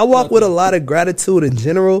with a lot of gratitude in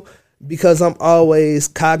general. because I'm always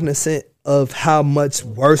cognizant of how much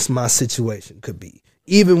worse my situation could be,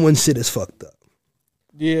 even when shit is fucked up.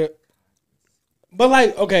 Yeah. But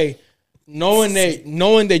like, okay, knowing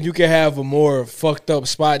that you can have a more fucked up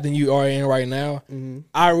spot than you are in right now,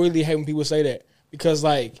 I really hate when people say that. Because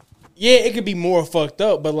like, yeah, it could be more fucked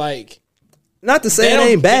up, but like, not to say it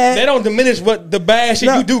ain't bad. They don't diminish what the bad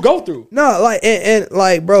shit you do go through. No, like and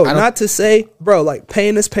like, bro, not to say, bro, like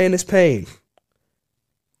pain is pain is pain.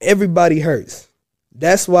 Everybody hurts.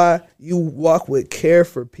 That's why you walk with care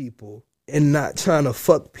for people and not trying to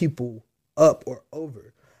fuck people up or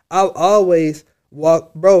over. I always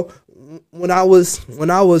walk, bro. When I was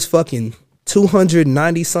fucking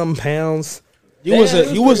 290 something pounds. I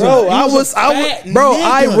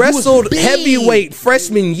wrestled heavyweight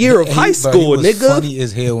freshman year of high school, nigga. Funny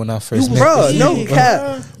as hell when I first met bro, this no nigga.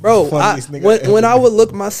 cap, bro. When I would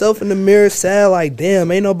look myself in the mirror, sad like, damn,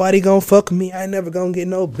 ain't nobody gonna fuck me. I ain't never gonna get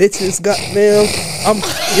no bitches. Goddamn, I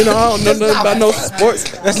don't know nothing about no sports.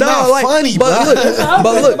 That's not funny, but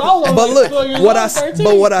look, what I said. I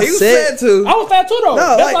was fat too though.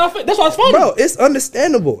 No, that's why it's funny, bro. It's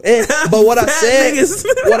understandable. But what I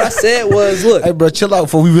said was, look. Hey, bro, chill out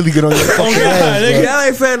before we really get on your fucking ass, bro. Y'all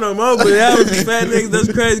ain't fat no more, but y'all was fat niggas. That's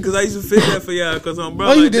crazy because I used to fit that for y'all. Because I'm bro.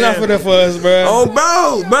 Why you did not for that for us, bro? Oh,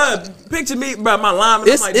 bro. Picture me, bro. My lineman.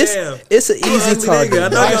 I'm like, damn. It's an easy target. I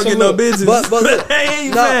know you don't get no bitches. But look, hey,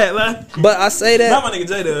 you fat, like. But I say that. Not my nigga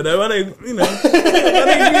J though. My nigga,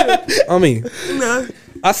 I mean,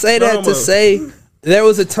 I say that to say there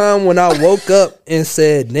was a time when I woke up and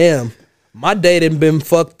said, damn, my day done been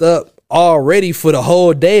fucked up already for the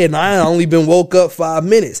whole day, and I only been woke up 5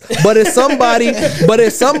 minutes. But it's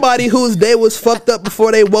somebody whose day was fucked up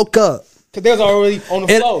before they woke up. Cause they was already on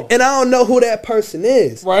the floor. And I don't know who that person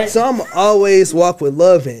is. Right. So I'm always walk with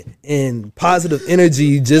love and positive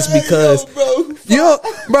energy just because you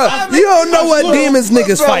don't know what demons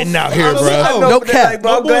niggas fighting out here, bro. No cap.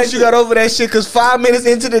 I'm glad you got over that shit because 5 minutes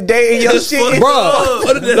into the day and your shit, bro,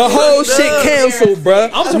 the whole shit canceled, bro.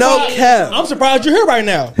 No cap. I'm surprised you're here right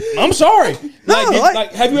now. I'm sorry.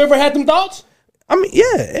 Like, have you ever had them thoughts? I mean,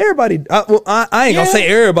 yeah, everybody. I ain't gonna say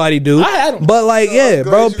everybody do, I had 'em. but like, yeah,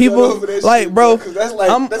 bro. People like, bro. That's like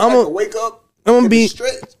a wake up. I'm gonna be,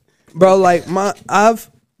 bro. Like I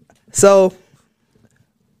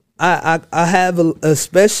have a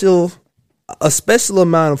special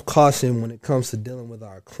amount of caution when it comes to dealing with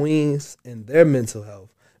our queens and their mental health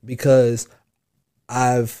because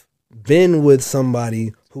I've been with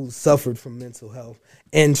somebody who suffered from mental health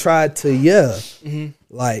and tried to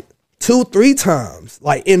like 2-3 times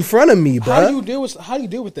like in front of me, bro. How do you deal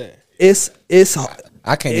with that? It's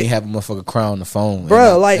I can't even have a motherfucker cry on the phone,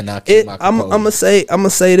 bro. I'm gonna say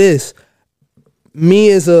this. Me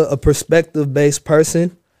as a perspective based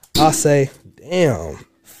person, I say, damn,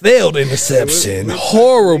 failed interception,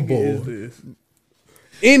 horrible.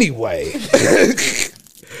 Anyway,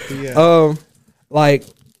 like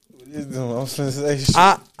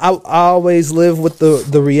I always live with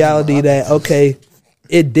the reality that okay,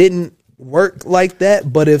 it didn't work like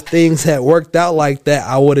that, but if things had worked out like that,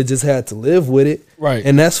 I would have just had to live with it, right?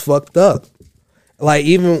 And that's fucked up. Like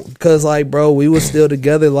even because like bro, we were still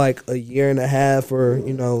together like a year and a half, or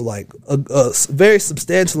like a very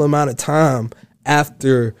substantial amount of time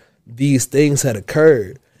after these things had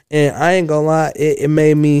occurred, and I ain't gonna lie, it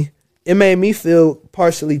made me feel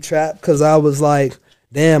partially trapped because I was like,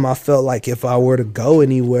 damn, I felt like if I were to go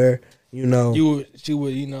anywhere, she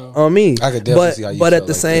would, on me. I could definitely see how you but felt at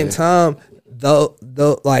the like same that. time,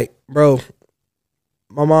 though, like, bro,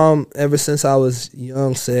 my mom, ever since I was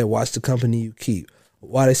young, said, watch the company you keep.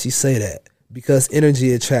 Why did she say that? Because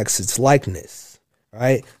energy attracts its likeness,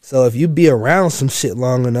 right? So if you be around some shit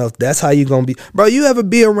long enough, that's how you gonna be. Bro, you ever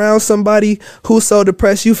be around somebody who's so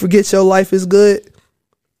depressed you forget your life is good?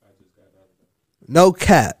 No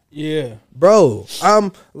cap. Yeah. Bro,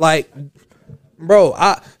 I'm like, bro,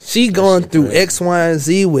 she going through X, Y, and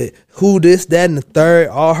Z with who, this, that, and the third,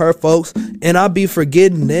 all her folks, and I be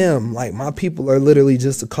forgetting them. Like, my people are literally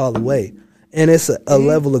just a call away. And it's a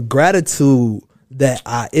level of gratitude that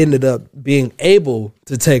I ended up being able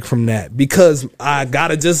to take from that because I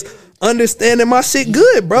gotta just understand that my shit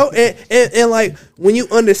good, bro. And like, when you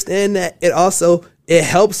understand that, it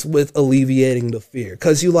helps with alleviating the fear.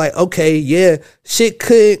 Cause you like, okay, yeah, shit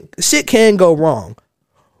can go wrong.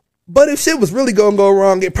 But if shit was really gonna go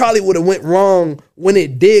wrong, it probably would have went wrong when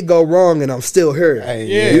it did go wrong, and I'm still here.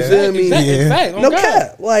 You feel me? Exactly. No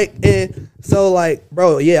cap. Like, and so like,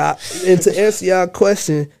 bro, yeah. And to answer y'all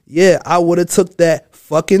question, yeah, I would have took that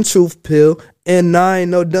fucking truth pill, and now I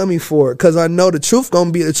ain't no dummy for it, cause I know the truth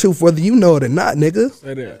gonna be the truth whether you know it or not, nigga.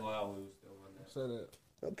 Say that.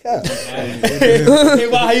 Okay.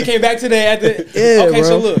 Wow, how you came back to that at the Yeah, okay, bro.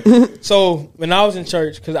 so look. So when I was in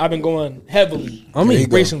church, because I've been going heavily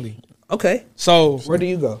recently. Okay. So Where do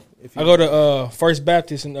you go? I go to First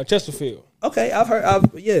Baptist in Chesterfield. Okay,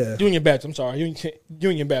 yeah. Union Baptist, I'm sorry.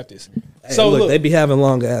 Union Baptist. Hey, So look, look, they be having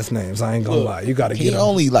long ass names. I ain't gonna lie. You gotta He get 'em.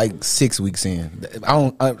 only like 6 weeks in. I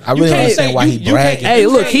really can't don't understand say- why you- he you can't- bragging. Hey,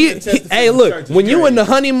 look, Hey, look. When you in the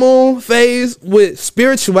honeymoon phase with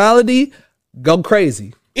spirituality, go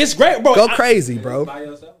crazy. it's great, bro. Go crazy, bro.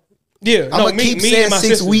 Yeah, I'm no, gonna keep me saying and my 6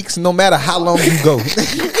 sister. weeks, no matter how long you go.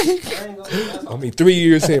 I mean, 3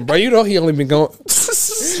 years in, bro. You know he only been going.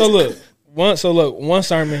 So look, one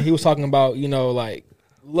sermon he was talking about, like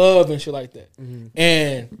love and shit like that,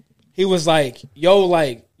 and he was like, yo,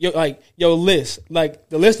 list, like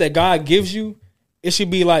the list that God gives you, it should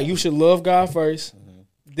be like you should love God first,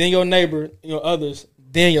 then your neighbor, others,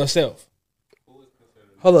 then yourself.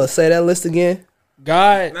 Hold up, say that list again.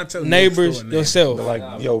 God, Not your neighbors, next door yourself.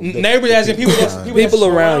 Like, yo, Neighbors as in people that's People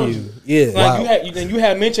around you. Yeah. Like you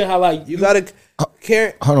had mentioned how like You gotta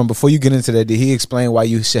care. Hold on, before you get into that, did he explain why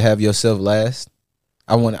you should have yourself last?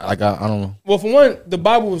 I want, I don't know. Well, for one, the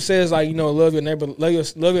Bible says like love your neighbor, love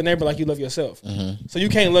your neighbor like you love yourself. So you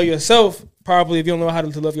can't love yourself properly if you don't know how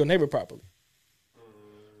to love your neighbor properly.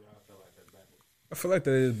 I feel like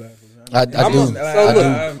that is backwards. I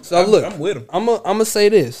do. So look, I'm with him. I'm gonna say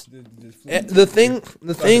this. The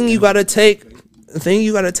thing you gotta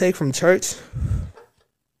take from church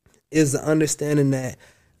is the understanding that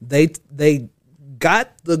they got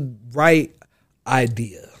the right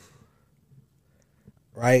idea,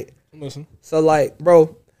 right? Listen, So like,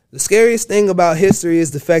 bro, the scariest thing about history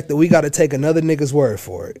is the fact that we got to take another nigga's word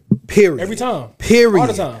for it. Period. every time, Period. all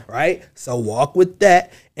the time. Right? So walk with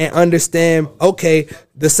that and understand, okay,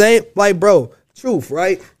 the same, like, bro, truth,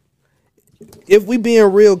 right? If we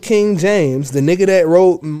being real, King James, the nigga that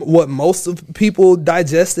wrote what most of people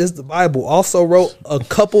digest as the Bible, also wrote a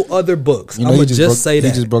couple other books. You I'm know, going he to just broke, just say he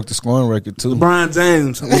that. just broke the scoring record too. Raymond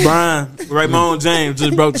James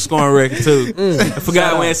just broke the scoring record too. I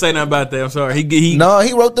forgot we ain't say nothing about that. I'm sorry. He No,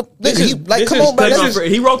 he wrote the. Come on, bro. this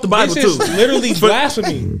is- he wrote the Bible This too. is literally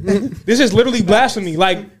blasphemy. This is literally blasphemy.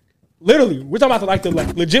 Like literally, we're talking about the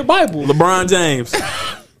legit Bible. LeBron James,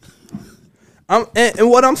 And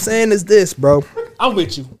what I'm saying is this, bro. I'm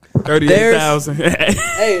with you. 38,000.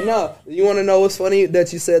 Hey, no, you want to know what's funny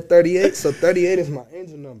that you said 38? So 38 is my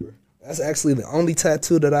angel number. That's actually the only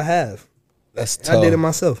tattoo that I have. That's I did it tough.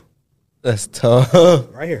 myself. That's tough.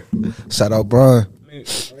 Right here. Shout out, Bron. Right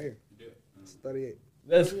here. It's 38.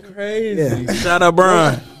 That's crazy. Yeah. Shout out,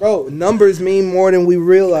 Brian. Bro, numbers mean more than we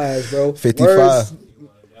realize, bro. 55.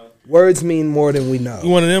 Words mean more than we know. You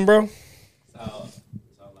one of them, bro?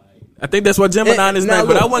 I think that's what Gemini is Now name,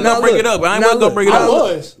 but I look, wasn't now gonna bring look, it up. I ain't now wasn't gonna look, bring it I up.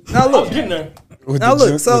 was. Now I was look. getting there. With Now the,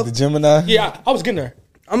 look, so- with the Gemini. Yeah, I was getting there.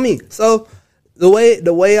 I mean, so the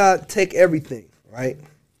way I take everything, right?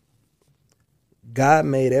 God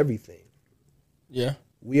made everything. Yeah.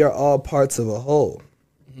 We are all parts of a whole.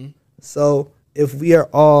 So if we are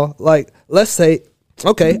all like, let's say,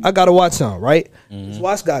 okay, I got a watch on, right? This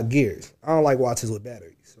watch got gears. I don't like watches with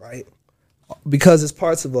batteries, right? Because it's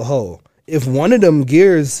parts of a whole. If one of them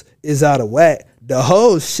gears is out of whack, the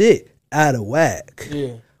whole shit out of whack.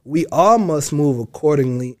 Yeah. We all must move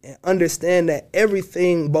accordingly and understand that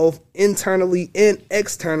everything, both internally and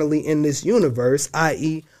externally in this universe,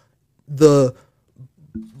 i.e.,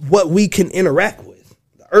 what we can interact with.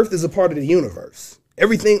 The earth is a part of the universe.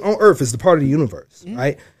 Everything on earth is the part of the universe,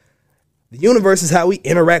 right? The universe is how we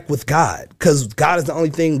interact with God, because God is the only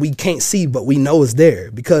thing we can't see, but we know is there,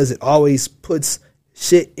 because it always puts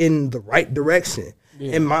shit in the right direction.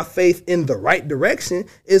 And my faith in the right direction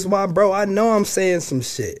is why, bro, I know I'm saying some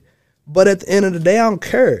shit. But at the end of the day, I don't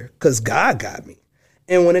care, because God got me.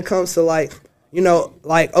 And when it comes to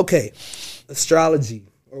okay, astrology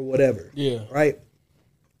or whatever, right?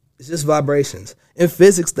 It's just vibrations. In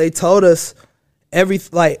physics, they told us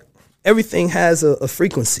everything has a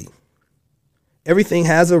frequency. Everything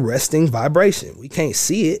has a resting vibration. We can't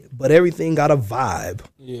see it, but everything got a vibe.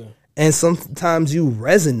 Yeah. And sometimes you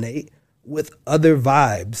resonate with other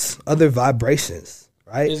vibes, other vibrations,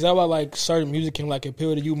 right? Is that why certain music can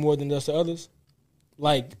appeal to you more than does to others?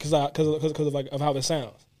 Because of how it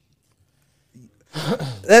sounds.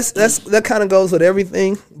 That kind of goes with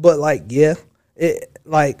everything, but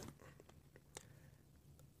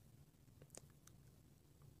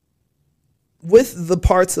with the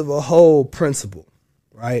parts of a whole principle,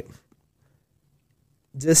 right?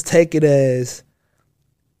 Just take it as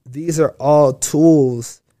these are all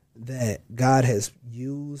tools that God has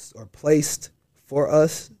used or placed for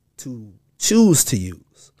us to choose to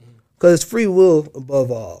use Cause free will above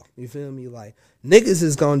all. You feel me? Like niggas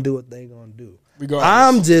is gonna do what they gonna do. Regardless.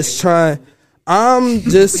 I'm just trying.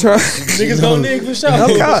 Niggas gonna nig for sure. No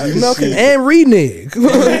cap, and renege,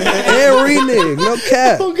 no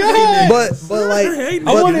cap. Oh God.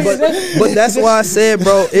 But that's why I said,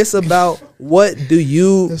 bro, it's about what do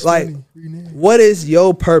you like. What is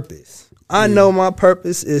your purpose? I know my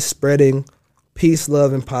purpose is spreading peace,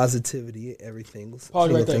 love, and positivity in everything.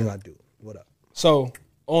 Pause right thing there. I do. What up? So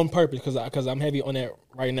on purpose, because I'm heavy on that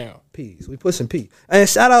right now. Peace. We pushing peace. And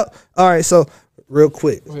shout out. All right, so real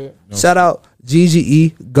quick, Go ahead. shout out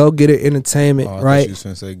GGE, Go Get It Entertainment, Oh, I right? thought you was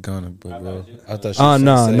gonna say Gunna, but bro, I thought you Oh was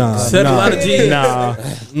no, gonna say no, Gunna. Said a lot of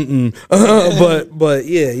G's. but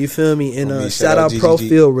yeah, you feel me? And Homie, shout out GGG.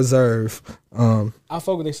 Profield Reserve. I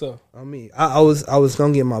fuck with they stuff. I mean, I was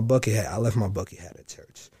gonna get my bucket hat. I left my bucket hat at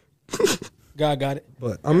church, God got it.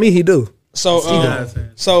 but I mean, he do.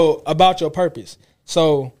 So about your purpose.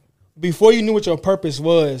 So before you knew what your purpose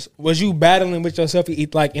was you battling with yourself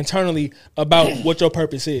like internally about what your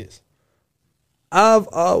purpose is? I've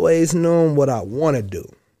always known what I want to do.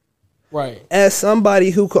 Right. As somebody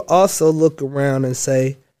who could also look around and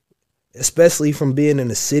say, especially from being in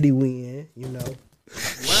the city we in, you know,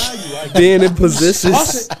 being in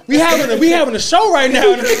positions. We having a show right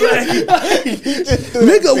now.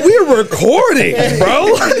 Nigga, we're recording,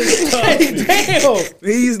 bro. Hey, damn.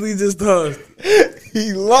 He easily just tossed.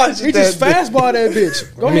 He launched You just fastball that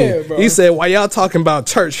bitch. Go ahead, bro. He said, while y'all talking about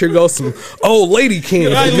church, here goes some old lady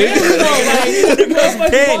candy. Like,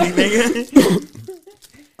 Candy,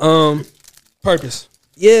 nigga. Purpose.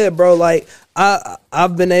 Yeah, bro. Like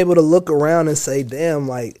I've been able to look around and say, damn,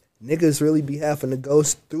 like niggas really be having to go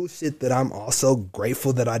through shit that I'm also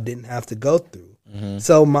grateful that I didn't have to go through.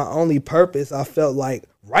 So my only purpose, I felt like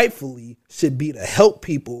rightfully, should be to help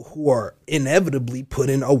people who are inevitably put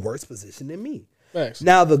in a worse position than me. Facts.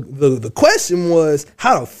 Now the question was,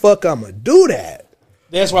 how the fuck I'ma do that?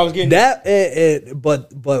 That's why I was getting That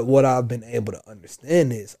but what I've been able to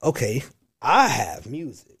understand is, okay, I have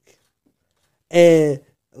music, and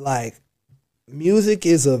like music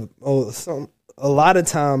is a lot of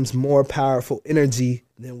times more powerful energy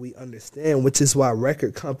than we understand, which is why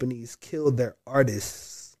record companies kill their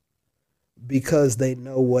artists, because they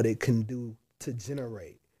know what it can do to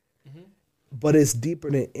generate. But it's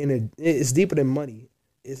deeper than it's deeper than money.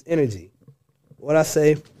 It's energy. What I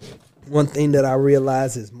say, one thing that I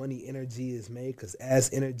realize is money energy is made, because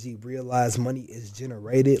as energy realized, money is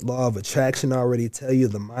generated. Law of attraction already tell you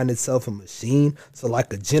the mind itself a machine. So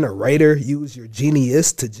like a generator, use your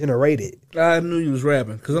genius to generate it. I knew you was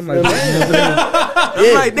rapping because I'm like, damn.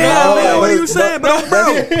 I'm like, damn, man, what are you saying? But I'm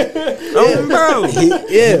bro.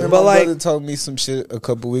 Yeah, but my like, brother told me some shit a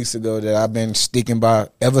couple weeks ago that I've been sticking by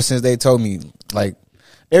ever since they told me. Like,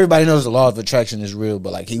 everybody knows the law of attraction is real,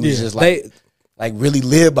 but like he was just like really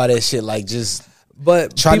live by that shit. Like, just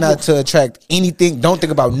try not to attract anything. Don't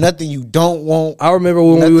think about nothing you don't want. I remember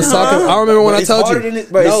when we was talking. I remember when I told you.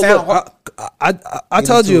 Look, I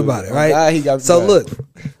told you about it, right? So right. look,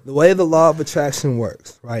 the way the law of attraction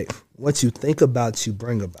works, right? What you think about, you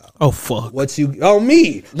bring about. Oh fuck. What you on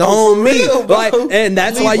me? No, On for me. real, bro. Like, and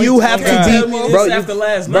that's why you have to be,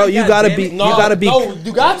 bro. You gotta be. You gotta be. No,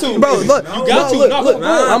 you got to. Bro, look, You got to. look.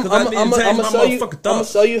 Nah, I'm 'cause I need to gonna change my show you. motherfucking I'm gonna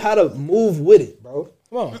thoughts. show you how to move with it, bro.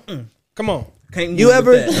 Come on. Can't You move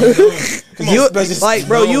ever? with that. You like,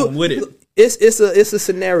 bro? Go You on with it. It's a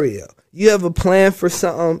scenario. You have a plan for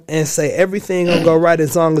something and say everything gonna go right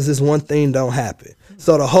as long as this one thing don't happen.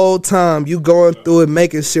 So the whole time you going through it,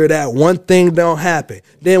 making sure that one thing don't happen.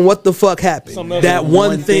 Then what the fuck happened? That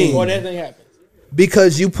one thing. Or that thing happened.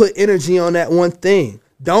 Because you put energy on that one thing.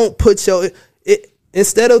 Don't put it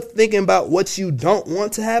instead of thinking about what you don't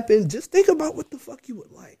want to happen, just think about what the fuck you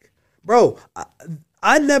would like. Bro,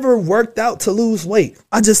 I never worked out to lose weight.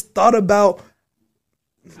 I just thought about,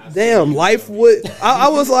 damn, life would, I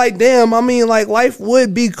was like, damn, I mean, like, life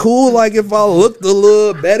would be cool, like, if I looked a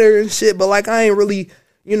little better and shit, but, like, I ain't really,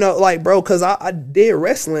 you know, like, bro, because I did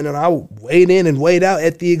wrestling, and I weighed in and weighed out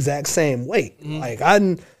at the exact same weight. Like,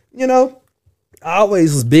 I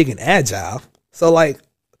always was big and agile, so, like,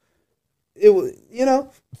 it was, you know,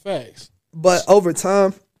 Facts. but over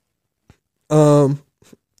time, well,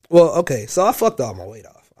 okay, so I fucked all my weight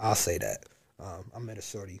off. I'll say that. I met a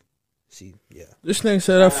shorty. This nigga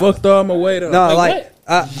said I fucked all my weight up. No, Like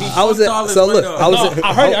like I was at. So look, I was. No,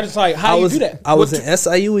 I heard it. I just like, how you do that? I was in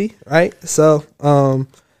SIUE, right? So,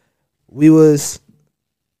 we was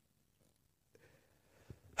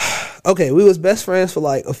okay. We was best friends for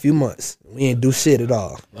like a few months. We didn't do shit at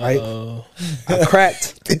all, right? I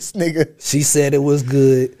cracked. This nigga. She said it was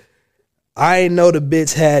good. I ain't know the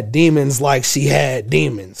bitch had demons like she had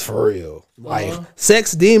demons for real. Like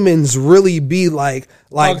sex demons really be like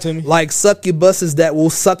succubuses that will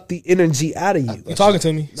suck the energy out of you. You talking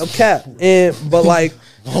to me? No cap. And but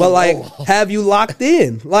have you locked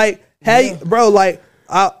in? Like, hey, bro, like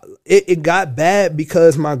it got bad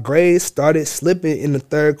because my grades started slipping in the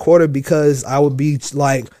third quarter because I would be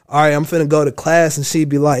like, all right, I'm finna go to class, and she'd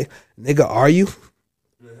be like, nigga, are you?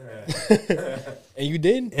 And you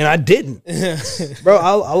didn't? And I didn't. Bro,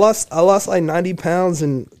 I lost like 90 pounds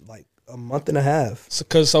in like a month and a half. So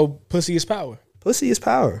pussy is power. Pussy is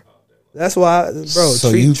power. That's why, bro,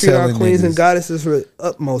 So treat our queens and goddesses with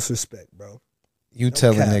utmost respect, bro. You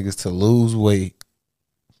telling niggas to lose weight,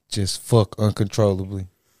 just fuck uncontrollably.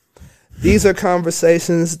 These are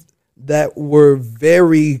conversations that were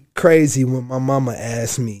very crazy when my mama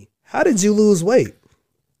asked me, how did you lose weight?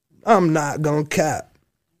 I'm not gonna cap.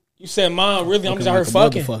 You said, Mom, really? I'm just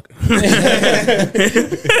out here fucking.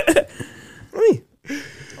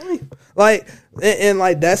 Like, and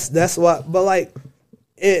like that's why, but like,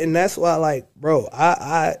 and that's why, like, bro,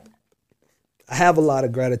 I have a lot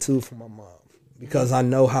of gratitude for my mom because I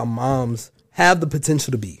know how moms have the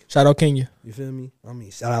potential to be. Shout out Kenya. You feel me? I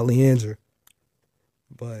mean, shout out Leandra.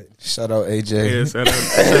 But shout out AJ. Yeah, shout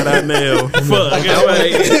out Nell. Fuck.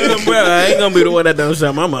 I ain't gonna be the one that don't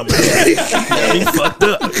shout my mama. He fucked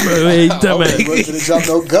up. He didn't drop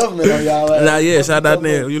no government on y'all. Nah, yeah, shout out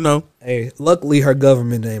Nell, you know. Hey, luckily her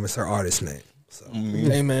government name is her artist name. So.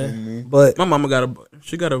 Hey, man. But my mama got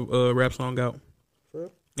a rap song out.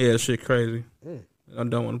 Yeah, shit crazy. I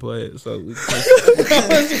don't want to play it, so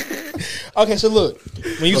okay, so look,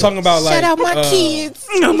 when you talking about like, shout out my kids.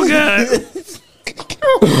 Oh my god.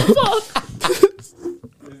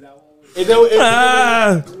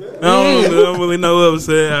 I don't really know what I'm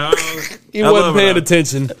saying. He wasn't paying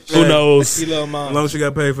attention. Who knows? As long as she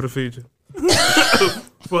got paid for the feature.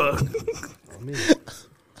 Fuck.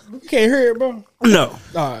 You can't hear it, bro. No.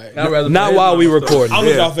 All right. Not while we recording.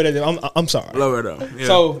 I'm off it. I'm sorry. Lower it up. Yeah.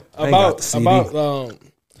 So about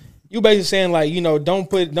you basically saying like, you know, don't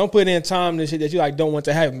put in time and shit that you like don't want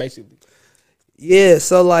to happen basically. Yeah.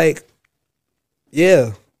 So like,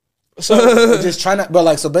 yeah. So just trying to, but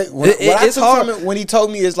like, so it's hard when he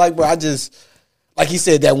told me is like, bro, I just. Like he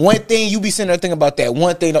said, that one thing you be sitting there thinking about that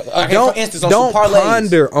one thing. For instance, don't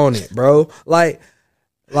ponder on it, bro. Like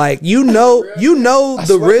you know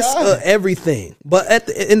the risk of everything. But at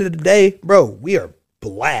the end of the day, bro, we are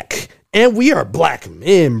black and we are black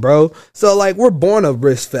men, bro. So like we're born a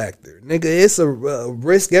risk factor, nigga. It's a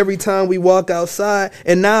risk every time we walk outside,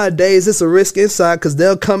 and nowadays it's a risk inside because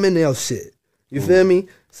they'll come in their shit. You feel me?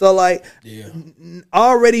 So like,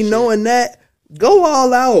 already knowing that, go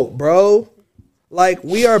all out, bro. Like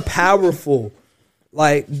we are powerful.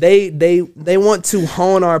 Like they want to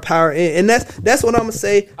hone our power in, and that's what I'm gonna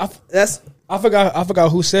say. I forgot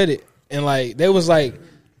who said it, and like they was like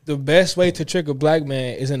the best way to trick a black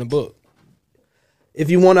man is in a book. If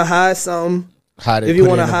you want to hide something, if you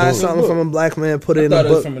want to hide something from a black man, put it in a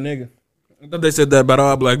book. From a nigga. I thought they said that about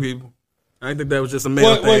all black people. I didn't think that was just a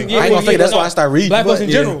male thing. I ain't gonna say that's why I started reading. Black folks in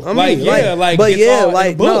general. I mean,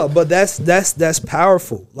 but that's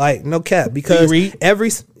powerful. Like no cap, because do you read?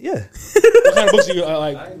 What kind of books do you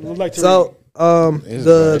like to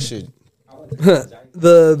read?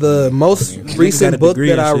 The most recent book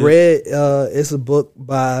that I read is a book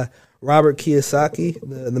by Robert Kiyosaki,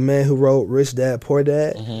 the man who wrote Rich Dad Poor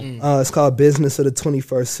Dad. It's called Business of the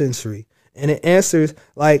 21st Century, and it answers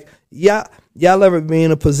like y'all ever be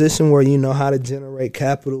in a position where you know how to generate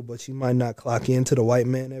capital, but you might not clock into the white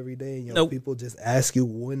man every day, and young people just ask you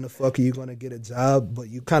when the fuck are you gonna get a job, but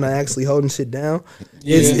you kind of actually holding shit down.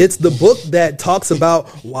 It's the book that talks about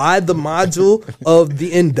why the module of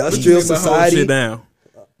the industrial society,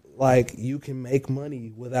 like you can make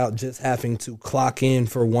money without just having to clock in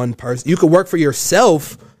for one person. You could work for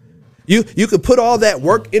yourself. You could put all that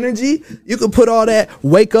work energy. You could put all that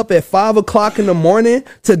wake up at 5 o'clock in the morning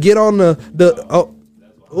to get on my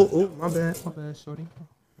bad, shorty.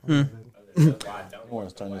 Turn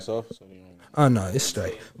this off. Oh no, it's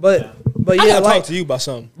straight. But I yeah, like talk to you about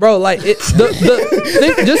something, bro. Like I'm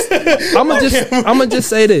just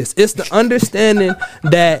say this. It's the understanding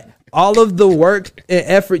that all of the work and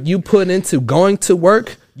effort you put into going to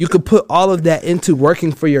work, you could put all of that into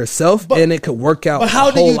working for yourself, and it could work out. But how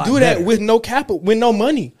do you do that with no capital, with no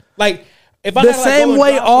money? Like if I the same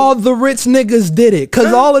way all the rich niggas did it,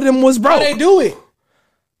 because all of them was broke. How they do it?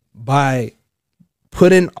 By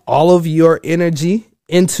putting all of your energy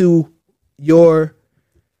into your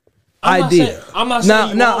idea. I'm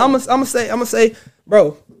gonna say,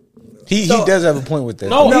 bro. He does have a point with that.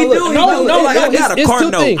 No, he do. No. I got a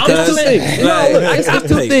car note. It's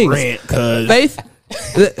two things.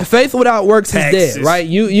 Faith without works is dead, right?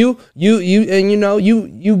 You getting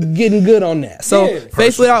good on that. So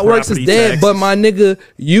faith without works is dead, but my nigga,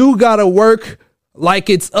 you gotta work like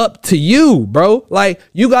it's up to you, bro. Like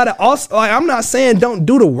you gotta also, like, I'm not saying don't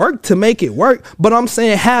do the work to make it work, but I'm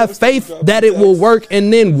saying have faith that it will work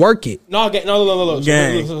and then work it. No.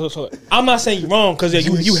 So, I'm not saying you're wrong because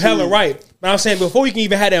you hella right. But I'm saying before you can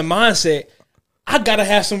even have that mindset, I gotta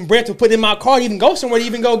have some bread to put in my car to even go somewhere to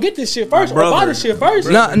even go get this shit first or buy this shit first.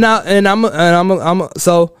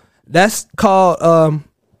 So that's called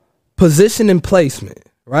position and placement,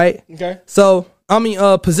 right? Okay. So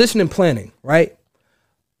position and planning, right?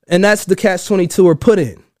 And that's the catch-22 or put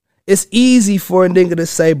in. It's easy for a nigga to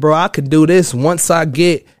say, bro, I could do this once I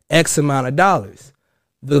get X amount of dollars.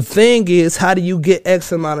 The thing is, how do you get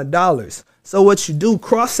X amount of dollars? So what you do,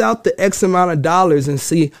 cross out the X amount of dollars and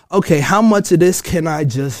see, okay, how much of this can I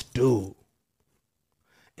just do?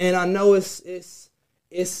 And I know it's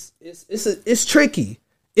tricky.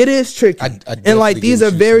 It is tricky. And like these are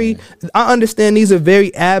I understand these are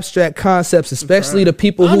very abstract concepts, especially to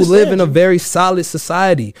people who live in a very solid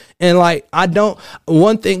society. And like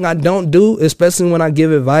one thing I don't do, especially when I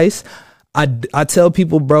give advice, I tell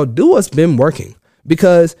people, bro, do what's been working.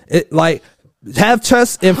 Because it like have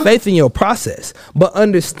trust and faith in your process. But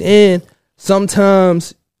understand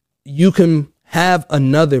sometimes you can have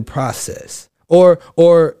another process. Or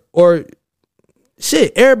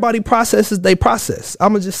shit, everybody processes they process.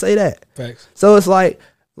 I'm gonna just say that. Thanks. So it's like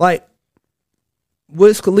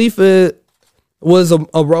Wiz Khalifa was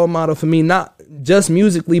a role model for me, not just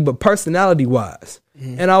musically, but personality wise.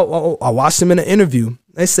 Mm-hmm. And I watched him in an interview.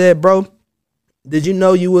 They said, bro, did you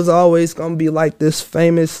know you was always gonna be like this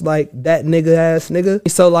famous, like that nigga ass nigga?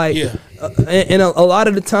 So like, and a lot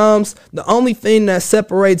of the times, the only thing that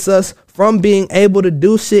separates us from being able to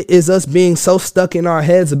do shit is us being so stuck in our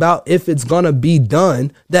heads about if it's gonna be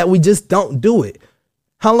done that we just don't do it.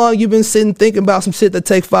 How long you been sitting thinking about some shit that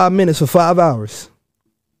take 5 minutes for 5 hours?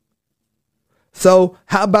 So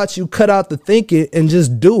how about you cut out the thinking and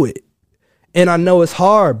just do it? And I know it's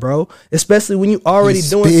hard, bro, especially when you already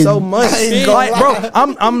doing so much. Like, bro,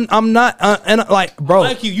 I'm not, and like, bro, I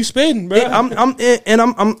like you spitting, bro. I'm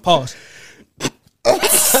pause.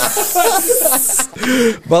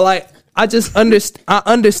 But like, I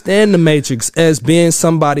understand the Matrix as being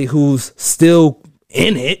somebody who's still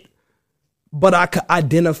in it, but I can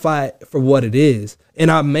identify it for what it is,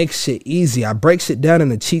 and I make shit easy. I break shit down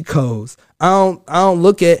into cheat codes. I don't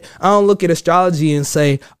look at astrology and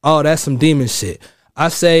say, oh, that's some demon shit. I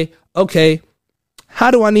say, okay, how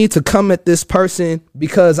do I need to come at this person?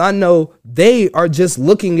 Because I know they are just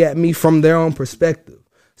looking at me from their own perspective.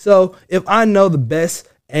 So if I know the best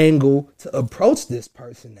angle to approach this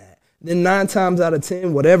person at, then 9 times out of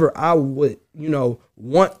 10, whatever I would,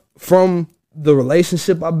 want from the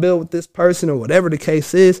relationship I build with this person or whatever the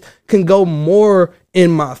case is, can go more in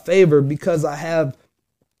my favor because I have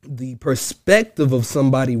the perspective of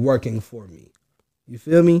somebody working for me. You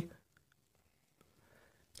feel me?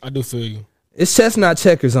 I do feel you. It's chestnut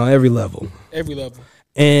checkers on every level. Every level.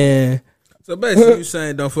 And so basically you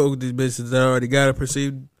saying don't fuck with these bitches that already got a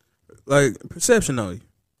perceived perception on you.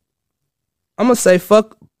 I'm gonna say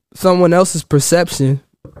fuck someone else's perception.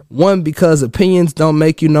 1, because opinions don't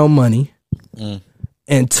make you no money.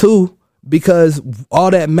 And 2, because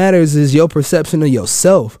all that matters is your perception of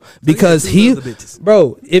yourself. Because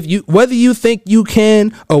whether you think you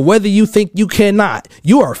can or whether you think you cannot,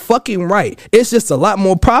 you are fucking right. It's just a lot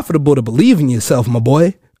more profitable to believe in yourself, my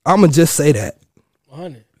boy. I'ma just say that.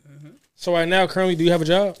 100. So right now, currently, do you have a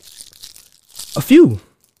job? A few.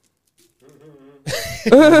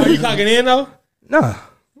 Are you clocking in though? Nah.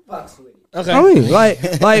 Okay. I mean, like,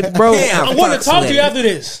 bro. I want to talk to you after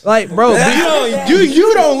this. Like, bro,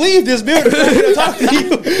 you don't leave this building. I want to talk to you.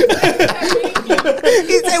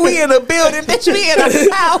 He said we in a building, bitch. We in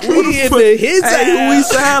a house. We in the his house. Who we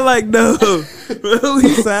sound like, though? Who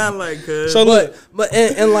we sound like, cuz? So look, but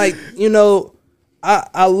like,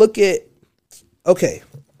 I look at, okay,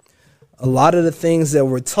 a lot of the things that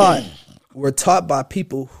we're taught by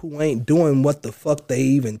people who ain't doing what the fuck they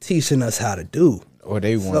even teaching us how to do. Or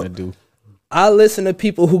they want to do. I listen to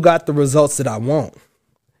people who got the results that I want.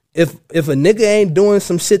 If a nigga ain't doing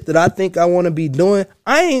some shit that I think I want to be doing,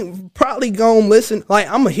 I ain't probably gonna listen. Like,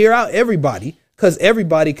 I'm gonna hear out everybody because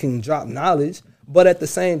everybody can drop knowledge. But at the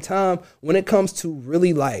same time, when it comes to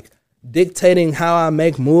really like dictating how I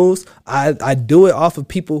make moves, I do it off of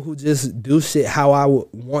people who just do shit how I would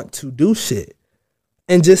want to do shit.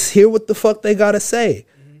 And just hear what the fuck they gotta say.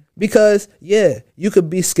 Because, yeah, you could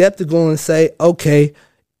be skeptical and say, okay,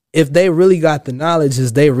 if they really got the knowledge,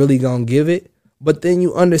 is they really going to give it? But then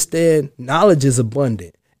you understand knowledge is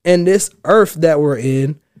abundant. And this earth that we're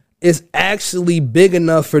in is actually big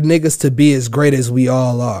enough for niggas to be as great as we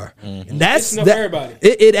all are. And that's enough for everybody.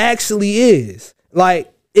 It actually is.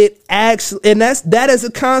 Like, it actually, and that as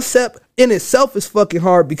a concept in itself is fucking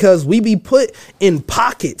hard because we be put in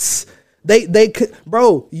pockets.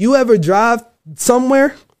 Bro, you ever drive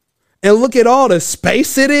somewhere and look at all the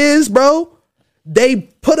space it is, bro? They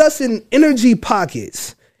put us in energy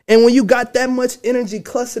pockets. And when you got that much energy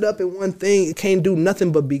clustered up in one thing, it can't do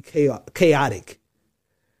nothing but be chaotic.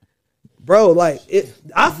 Bro, like,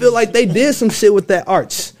 I feel like they did some shit with that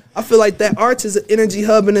arch. I feel like that arch is an energy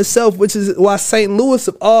hub in itself, which is why St. Louis,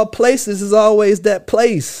 of all places, is always that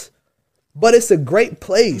place. But it's a great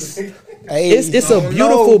place. Hey, it's a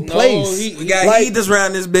beautiful place. We got heathens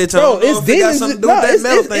around this bitch. Bro, it's demons.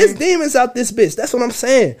 It's demons out this bitch. That's what I'm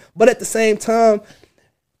saying. But at the same time,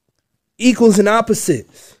 equals and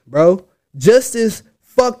opposites, bro. Just as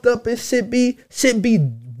fucked up as shit be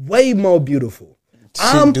way more beautiful.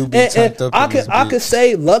 I could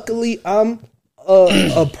say, luckily, I'm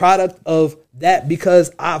a product of that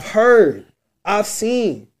because I've heard, I've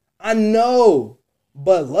seen, I know,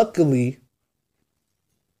 but luckily,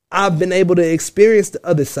 I've been able to experience the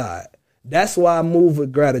other side. That's why I move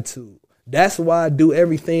with gratitude. That's why I do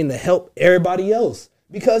everything to help everybody else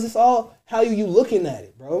because it's all how you looking at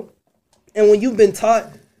it, bro. And when you've been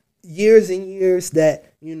taught years and years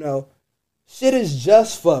that, you know, shit is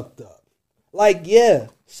just fucked up. Like, yeah,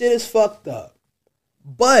 shit is fucked up.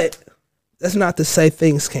 But that's not to say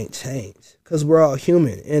things can't change because we're all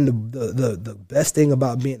human. And the best thing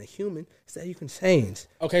about being a human is that you can change.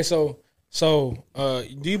 Okay, so do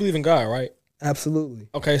you believe in God, right? Absolutely.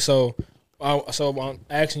 Okay, so what I'm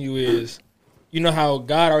asking you is, you know how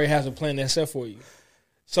God already has a plan that's set for you.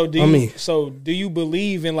 So do you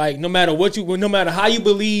believe in, like, no matter how you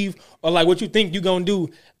believe or like what you think you're gonna do,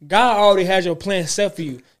 God already has your plan set for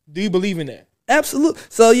you. Do you believe in that? Absolutely.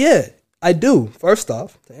 So yeah, I do. First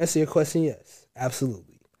off, to answer your question, yes,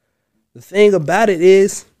 absolutely. The thing about it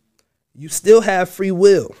is, you still have free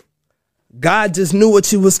will. God just knew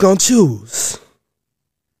what you was gonna choose.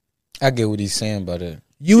 I get what he's saying about it.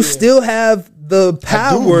 You still have the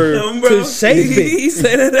power to shape it. He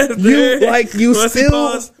said it.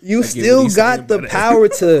 You still got the power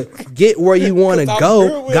to get where you want to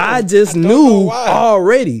go. God just knew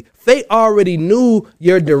already. Fate already knew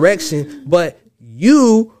your direction, but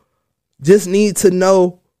you just need to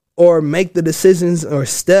know or make the decisions or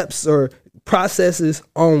steps or processes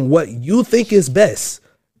on what you think is best.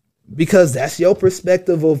 Because that's your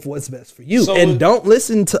perspective of what's best for you. And don't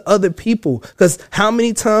listen to other people. Because how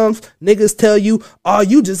many times niggas tell you, oh,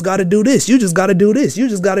 you just got to do this. You just got to do this. You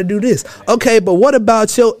just got to do this. Okay, but what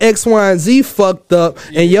about your X, Y, and Z fucked up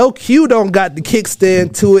and your Q don't got the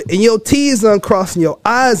kickstand to it and your T's uncrossed and your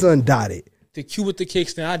I's undotted? The Q with the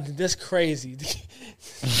kickstand, that's crazy.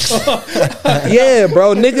 Yeah,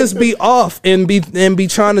 bro. Niggas be off and be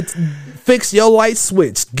trying to fix your light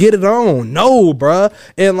switch, get it on. No, bruh.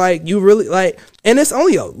 And like you really like, and it's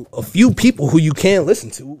only a few people who you can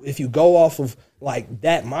listen to if you go off of like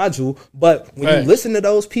that module. But when you listen to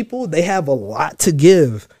those people, they have a lot to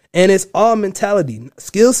give, and it's all mentality,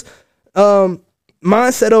 skills,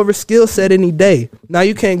 mindset over skill set any day. Now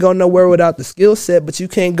you can't go nowhere without the skill set, but you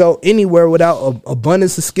can't go anywhere without an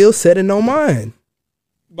abundance of skill set and no mind.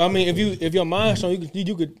 But I mean, if your mind's strong,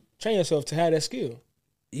 you could train yourself to have that skill.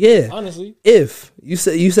 Yeah, honestly, if you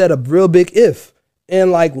said a real big if,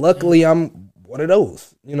 and like luckily I'm one of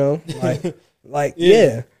those, you know, like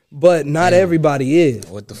yeah, but not everybody is.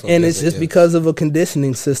 What the fuck? And it's just because of a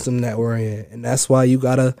conditioning system that we're in, and that's why you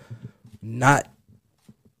gotta not.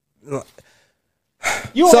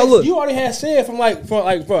 You already had said from out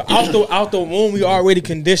the womb we already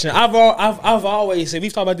conditioned. I've always said,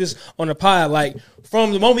 we've talked about this on the pod, like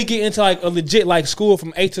from the moment we get into like a legit like school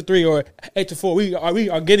from 8 to 3 or 8 to 4, we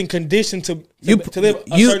are getting conditioned to live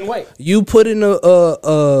a certain way. You put in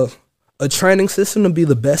a training system to be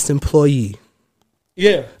the best employee.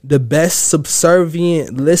 Yeah. The best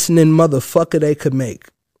subservient listening motherfucker they could make.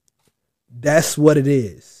 That's what it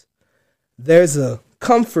is. There's a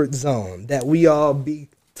comfort zone that we all be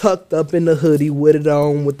tucked up in the hoodie with it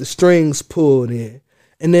on with the strings pulled in.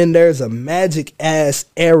 And then there's a magic ass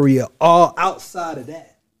area all outside of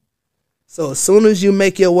that. So as soon as you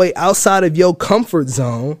make your way outside of your comfort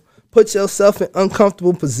zone, put yourself in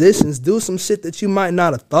uncomfortable positions, do some shit that you might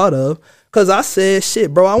not have thought of. Cause I said,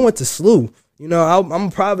 shit, bro, I went to SLU. You know, I'm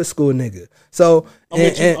a private school nigga. So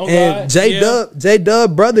and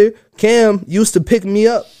J-Dub brother Cam used to pick me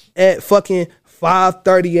up at fucking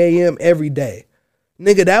 5:30 a.m. every day.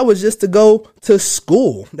 Nigga, that was just to go to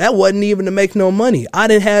school. That wasn't even to make no money.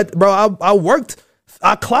 I worked,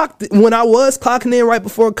 I clocked, when I was clocking in right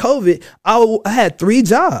before COVID, I had 3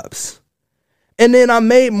 jobs. And then I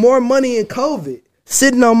made more money in COVID,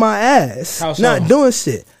 sitting on my ass, not doing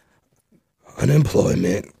shit.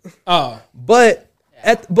 Unemployment.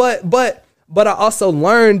 But I also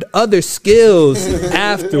learned other skills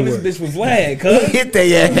afterwards. This was flag, cuz. Hit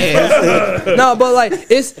their ass. No, but like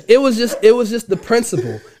it was just the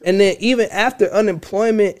principle. And then even after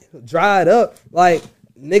unemployment dried up, like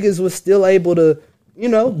niggas was still able to,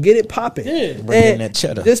 get it popping. Yeah. Bring in that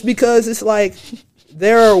cheddar. Just because it's like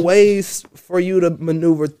there are ways for you to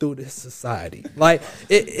maneuver through this society. Like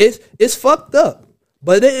it's fucked up,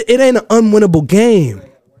 but it ain't an unwinnable game.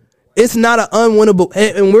 It's not an unwinnable,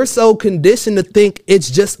 and we're so conditioned to think it's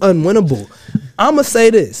just unwinnable. I'm gonna say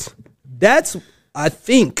this. That's, I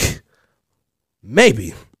think,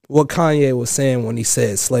 maybe what Kanye was saying when he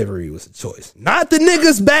said slavery was a choice. Not the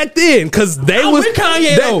niggas back then, because they was with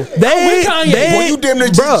Kanye though. Boy, you damn near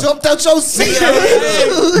just jumped out your seat,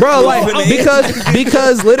 bro. Like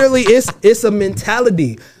because literally, it's a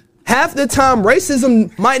mentality. Half the time,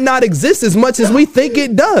 racism might not exist as much as we think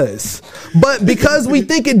it does. But because we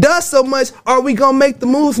think it does so much, are we going to make the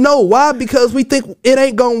moves? No. Why? Because we think it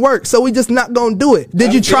ain't going to work. So we just not going to do it.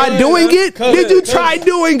 Did you try doing it? Did you try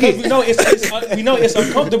doing it? We know it's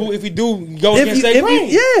uncomfortable if we do go against that grain.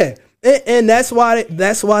 Yeah. And that's why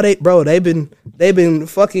they've been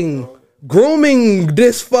fucking grooming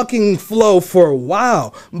this fucking flow for a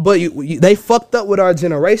while. But they fucked up with our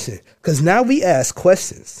generation. Because now we ask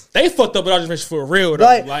questions. They fucked up with our generation for real,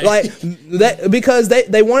 though. Because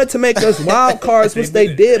they wanted to make us wild cards, which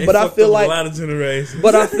they did. But I feel like a lot of generations.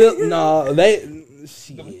 But I feel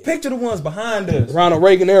picture the ones behind us, Ronald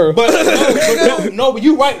Reagan era. But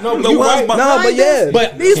you right.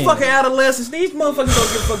 But these fucking adolescents, these motherfuckers don't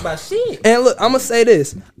give a fuck about shit. And look, I'm gonna say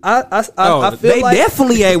this. I feel they like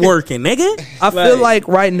definitely ain't working, nigga. I feel like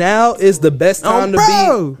right now is the best time to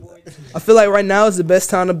be. I feel like right now is the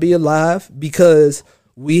best time to be alive because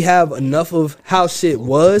we have enough of how shit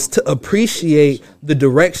was to appreciate the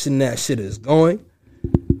direction that shit is going.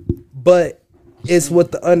 But it's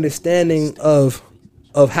with the understanding of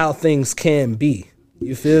how things can be.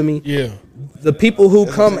 You feel me? Yeah. The people who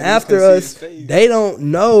come after us, they don't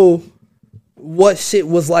know what shit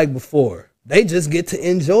was like before. They just get to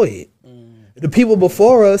enjoy it. The people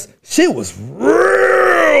before us, shit was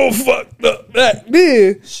real fucked up back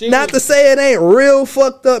then. Not to say it ain't real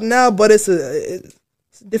fucked up now, but it's a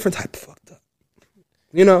different type of fucked up.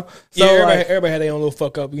 So everybody had their own little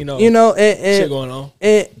fuck up, and shit going on.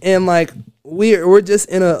 And like we're just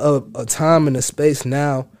in a time and a space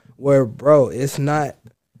now where, bro, it's not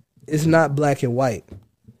black and white.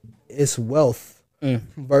 It's wealth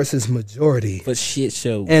versus majority. For shit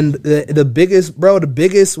show. And the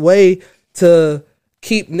biggest way to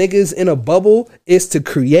keep niggas in a bubble is to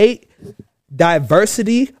create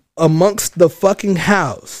diversity amongst the fucking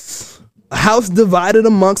house. A house divided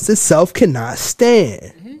amongst itself cannot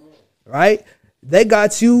stand. Right? They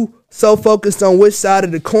got you so focused on which side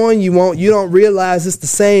of the coin you want, you don't realize it's the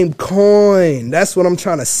same coin. That's what I'm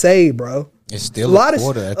trying to say, bro. It's still a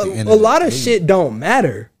quarter at the end of the day. A lot of shit don't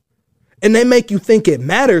matter. And they make you think it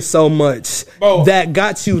matters so much, bro, that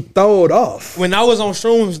got you thrown off. When I was on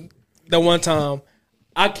shrooms that one time,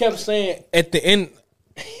 I kept saying at the end,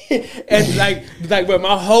 and like, bro,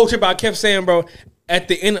 my whole trip, I kept saying, bro, at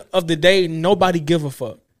the end of the day, nobody give a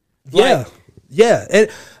fuck. Yeah. And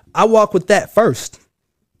I walk with that first.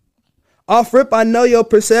 Off rip, I know your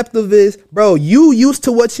perceptive is, bro, you used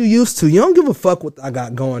to what you used to. You don't give a fuck what I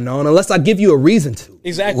got going on unless I give you a reason to.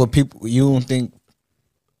 Exactly. You don't think,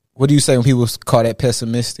 what do you say when people call that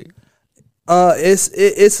pessimistic?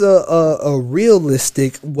 It's a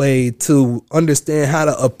realistic way to understand how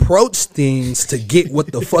to approach things to get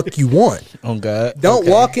what the fuck you want. Oh God! Don't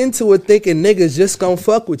walk into it thinking niggas just gonna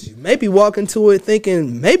fuck with you. Maybe walk into it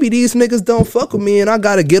thinking maybe these niggas don't fuck with me and I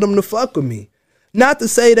gotta get them to fuck with me. Not to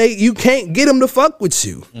say you can't get them to fuck with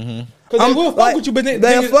you. Mm-hmm. Cause they will fuck with you, but then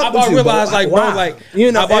I've already realized, like, bro, like,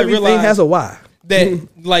 everything has a why. That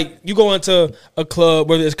like you go into a club,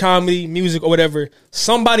 whether it's comedy, music, or whatever,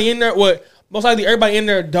 somebody in there, most likely everybody in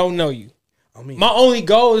there don't know you. I mean, my only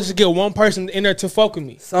goal is to get one person in there to fuck with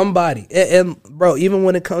me. Somebody, and bro, even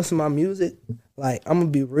when it comes to my music, like I'm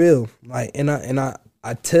gonna be real, like, and I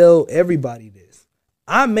tell everybody this: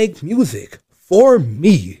 I make music for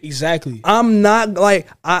me. Exactly. I'm not like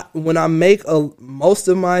when I make most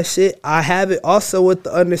of my shit, I have it also with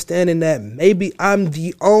the understanding that maybe I'm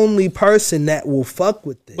the only person that will fuck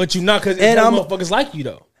with it. But you're not, because motherfuckers like you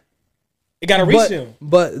though. It got to reach them.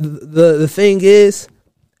 But the thing is,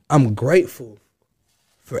 I'm grateful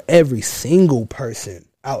for every single person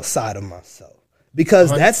outside of myself because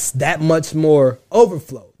that's that much more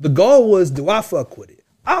overflow. The goal was, do I fuck with it?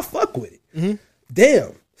 I fuck with it. Mm-hmm.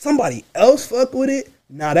 Damn, somebody else fuck with it?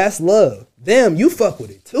 Now that's love. Damn, you fuck with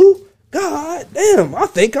it too? God damn, I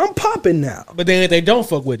think I'm popping now. But then if they don't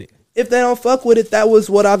fuck with it? If they don't fuck with it, that was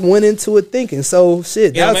what I went into it thinking. So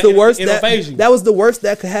shit, that was the worst. That was the worst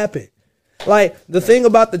that could happen. Like the thing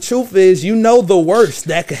about the truth is, you know the worst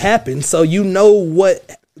that could happen, so you know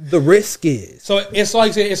what the risk is. So it's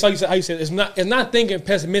like you said. How you said it's not thinking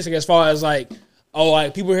pessimistic as far as like, oh,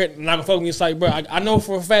 like people here not gonna fuck with me. It's like, bro, I know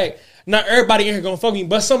for a fact not everybody in here gonna fuck with me,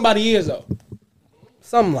 but somebody is though.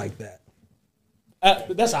 Something like that.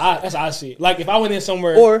 That's how I see it. Like if I went in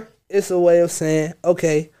somewhere, or it's a way of saying,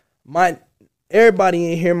 okay,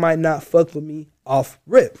 everybody in here might not fuck with me off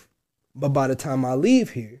rip, but by the time I leave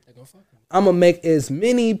here, I'm gonna make as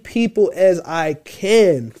many people as I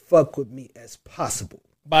can fuck with me as possible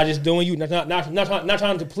by just doing you, not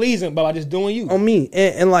trying to please them, but by just doing you on me.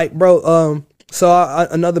 And like, bro, so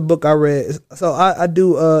another book I read. So I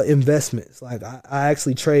do investments. Like I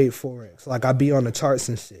actually trade forex. Like I be on the charts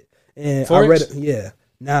and shit. And forex? I read it. Yeah.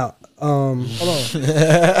 Now, hold on.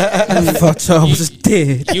 I thought y'all was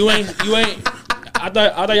dead. You ain't. I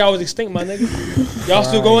thought y'all was extinct, my nigga. Y'all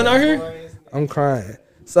still going out here? I'm crying.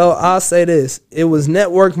 So I'll say this: it was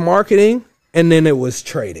network marketing, and then it was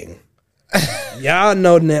trading. Y'all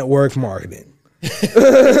know network marketing. And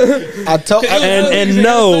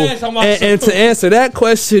to answer that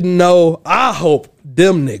question, no. I hope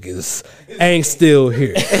them niggas ain't still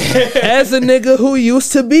here. As a nigga who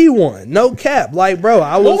used to be one, no cap. Like, bro,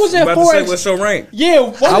 I was. What was that for? What's your rank?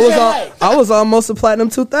 Yeah, I was almost a platinum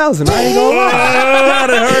 2000. I ain't gonna lie. I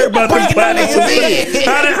done heard about them platinum 2000.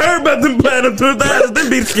 I done heard about them platinum 2000. Them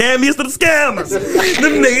be the scammiest of the scammers.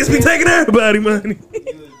 Them niggas be taking everybody money.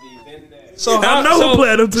 So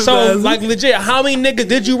platinum 2000. So like legit, how many niggas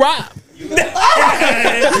did you rob? This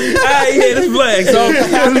flag.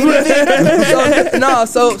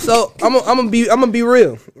 So I'm gonna be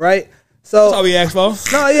real, right? So that's all we asked for.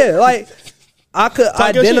 No, yeah, like I could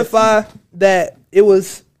identify that it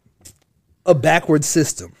was a backward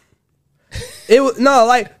system. It was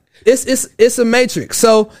it's a matrix.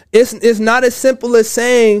 So it's not as simple as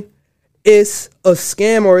saying it's a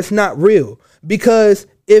scam or it's not real. Because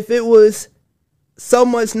if it was so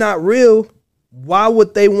much not real, why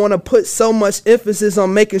would they want to put so much emphasis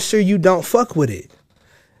on making sure you don't fuck with it?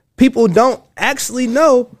 People don't actually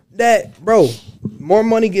know that, bro, more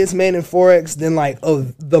money gets made in Forex than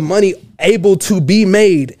the money able to be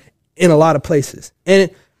made in a lot of places.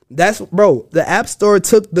 And that's, bro, the App Store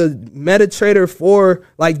took the MetaTrader for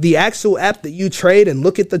like the actual app that you trade and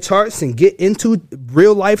look at the charts and get into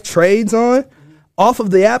real life trades on off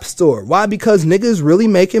of the App Store. Why? Because niggas really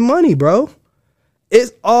making money, bro.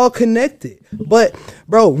 It's all connected. But,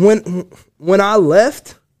 bro, when I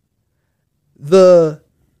left, the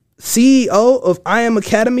CEO of I Am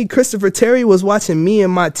Academy, Christopher Terry, was watching me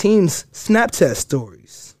and my team's Snapchat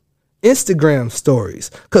stories, Instagram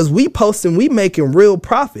stories, because we making real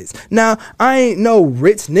profits. Now, I ain't no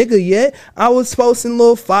rich nigga yet. I was posting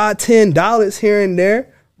little $5, $10 here and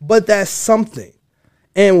there, but that's something.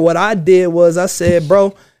 And what I did was I said,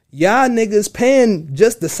 bro, y'all niggas paying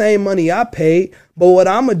just the same money I paid, but what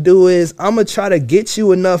I'm going to do is I'm going to try to get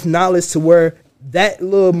you enough knowledge to where that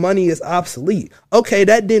little money is obsolete. Okay,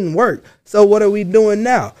 that didn't work. So what are we doing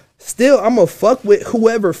now? Still, I'm going to fuck with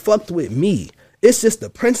whoever fucked with me. It's just the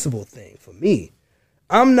principle thing for me.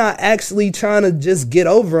 I'm not actually trying to just get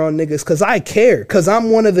over on niggas because I care, because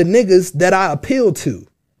I'm one of the niggas that I appeal to.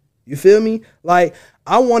 You feel me? Like,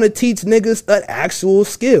 I want to teach niggas an actual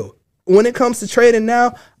skill. When it comes to trading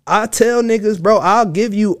now, I tell niggas, bro, I'll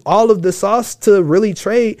give you all of the sauce to really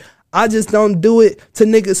trade. I just don't do it to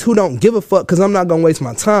niggas who don't give a fuck because I'm not going to waste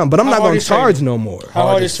my time. But I'm not going to charge no more. How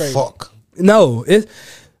hard is trading? Fuck. No.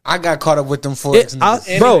 I got caught up with them Forex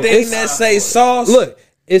niggas. Bro, anything that say sauce, look,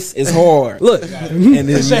 it's hard. Look. And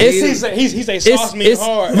he say sauce means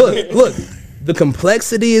hard. Look. The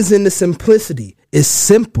complexity is in the simplicity. It's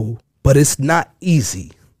simple, but it's not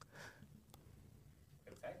easy.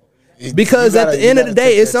 Because at the end of the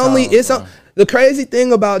day, the crazy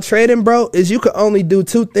thing about trading, bro, is you could only do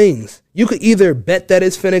two things. You could either bet that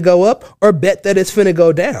it's finna go up or bet that it's finna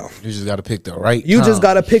go down. You just got to pick the right time. You just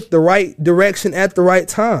got to pick the right direction at the right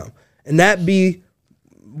time. And that be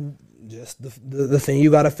just the thing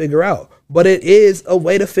you got to figure out. But it is a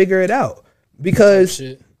way to figure it out. Because,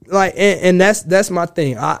 and that's my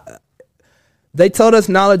thing. They told us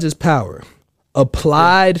knowledge is power.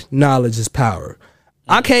 Applied knowledge is power.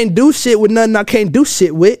 I can't do shit with nothing I can't do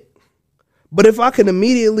shit with. But if I can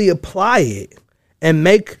immediately apply it and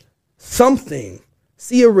make something,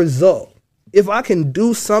 see a result, if I can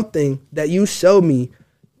do something that you show me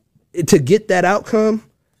to get that outcome,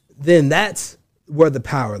 then that's where the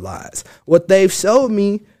power lies. What they've showed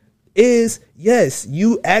me is, yes,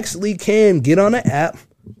 you actually can get on an app,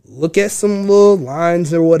 look at some little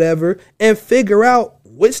lines or whatever, and figure out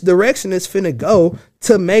which direction it's finna go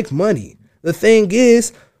to make money. The thing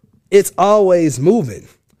is, it's always moving.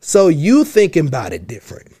 So you thinking about it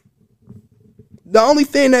different. The only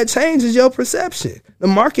thing that changes is your perception. The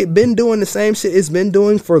market been doing the same shit it's been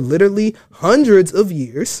doing for literally hundreds of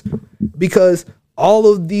years, because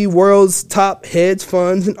all of the world's top hedge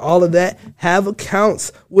funds and all of that have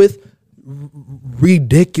accounts with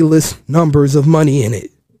ridiculous numbers of money in it.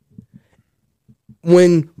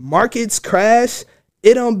 When markets crash,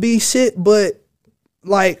 it don't be shit, but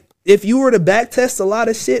like if you were to backtest a lot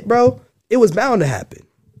of shit, bro, it was bound to happen.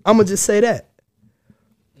 I'm gonna just say that.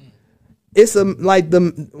 It's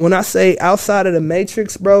when I say outside of the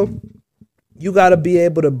matrix, bro, you gotta be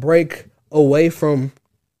able to break away from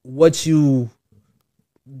what you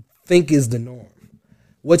think is the norm.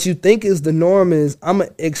 What you think is the norm is, I'm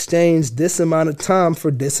gonna exchange this amount of time for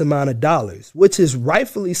this amount of dollars, which is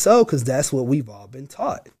rightfully so, because that's what we've all been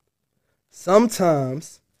taught.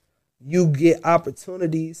 Sometimes you get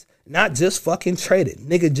opportunities, not just fucking trading,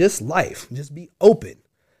 nigga, just life. Just be open.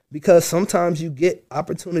 Because sometimes you get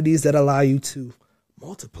opportunities that allow you to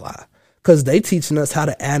multiply. Because they teaching us how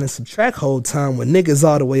to add and subtract whole time when niggas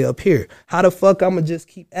all the way up here. How the fuck I'm going to just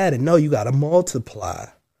keep adding? No, you got to multiply.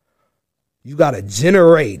 You got to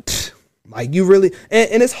generate. Like you really,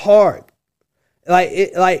 and it's hard.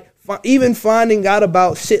 Even finding out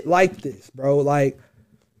about shit like this, bro. Like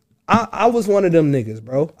I was one of them niggas,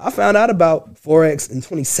 bro. I found out about Forex in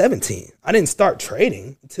 2017. I didn't start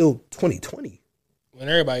trading until 2020. When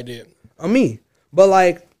everybody did. But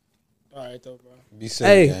like, all right, though, bro. Be safe,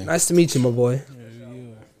 hey, gang. nice to meet you, my boy.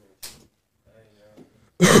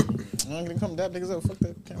 I'm gonna come that niggas up. Fuck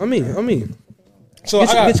that. So Get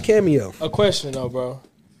I got your cameo. a question though, bro.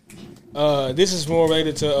 This is more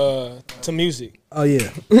related to music. Oh yeah.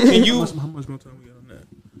 Can you How much more time we got on that?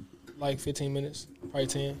 like 15 minutes, probably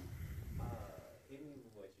 10?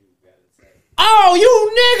 Oh,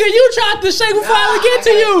 you nigga, you tried to shake before I would get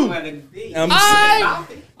to you.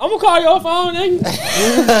 I'm gonna call your phone,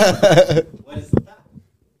 nigga.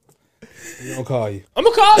 We gonna call you. I'm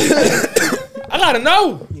gonna call you. I gotta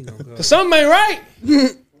know. Cause something ain't right.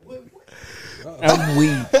 I'm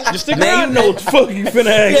weak. Just stick around. What the fuck you finna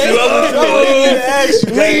ask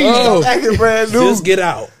you? Just get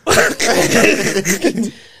out.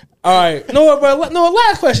 All right. No, bro. No,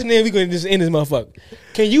 last question. Then we gonna just end this motherfucker.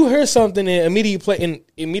 Can you hear something and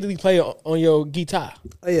immediately play on your guitar?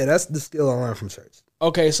 Oh yeah, that's the skill I learned from church.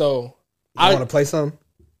 Okay, so I want to play something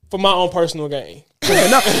for my own personal gain. Yeah,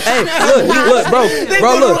 no, hey, look, bro,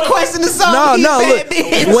 look. Requesting the song. Look.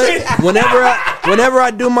 Whenever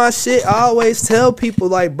I do my shit, I always tell people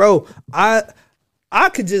like, bro, I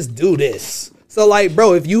could just do this. So like,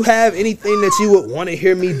 bro, if you have anything that you would want to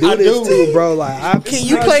hear me do this too, bro, like, can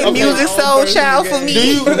you play Music Soul Child for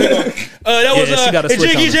me? That was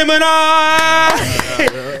Jiggy Gemini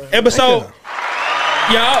episode.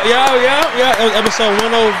 Yeah. It was episode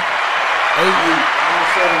 108.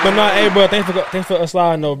 But no, hey, bro, thanks for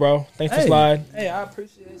sliding, though, bro. Thanks for sliding. Hey, I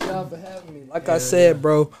appreciate y'all for having me. Like I said,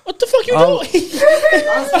 bro. What the fuck you doing?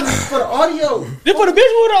 For the audio. This for the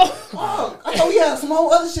visual, though. Oh, I thought we had some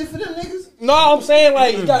whole other shit for them niggas. No, I'm saying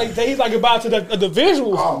like he's like about to the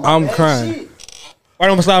visuals. Oh, I'm crying. Shit. Right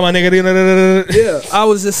on my slide, my nigga. Yeah, I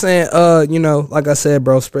was just saying, like I said,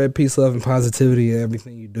 bro, spread peace, love, and positivity in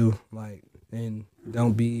everything you do. Like, and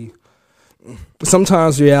don't be.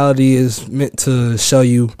 Sometimes reality is meant to show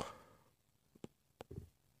you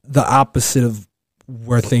the opposite of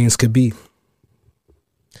where things could be.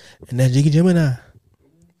 And that Jiggy Gemini.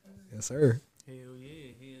 Yes, sir. Hell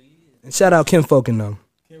yeah. And shout out Kim Folk and them.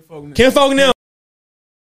 Kim Folk and them.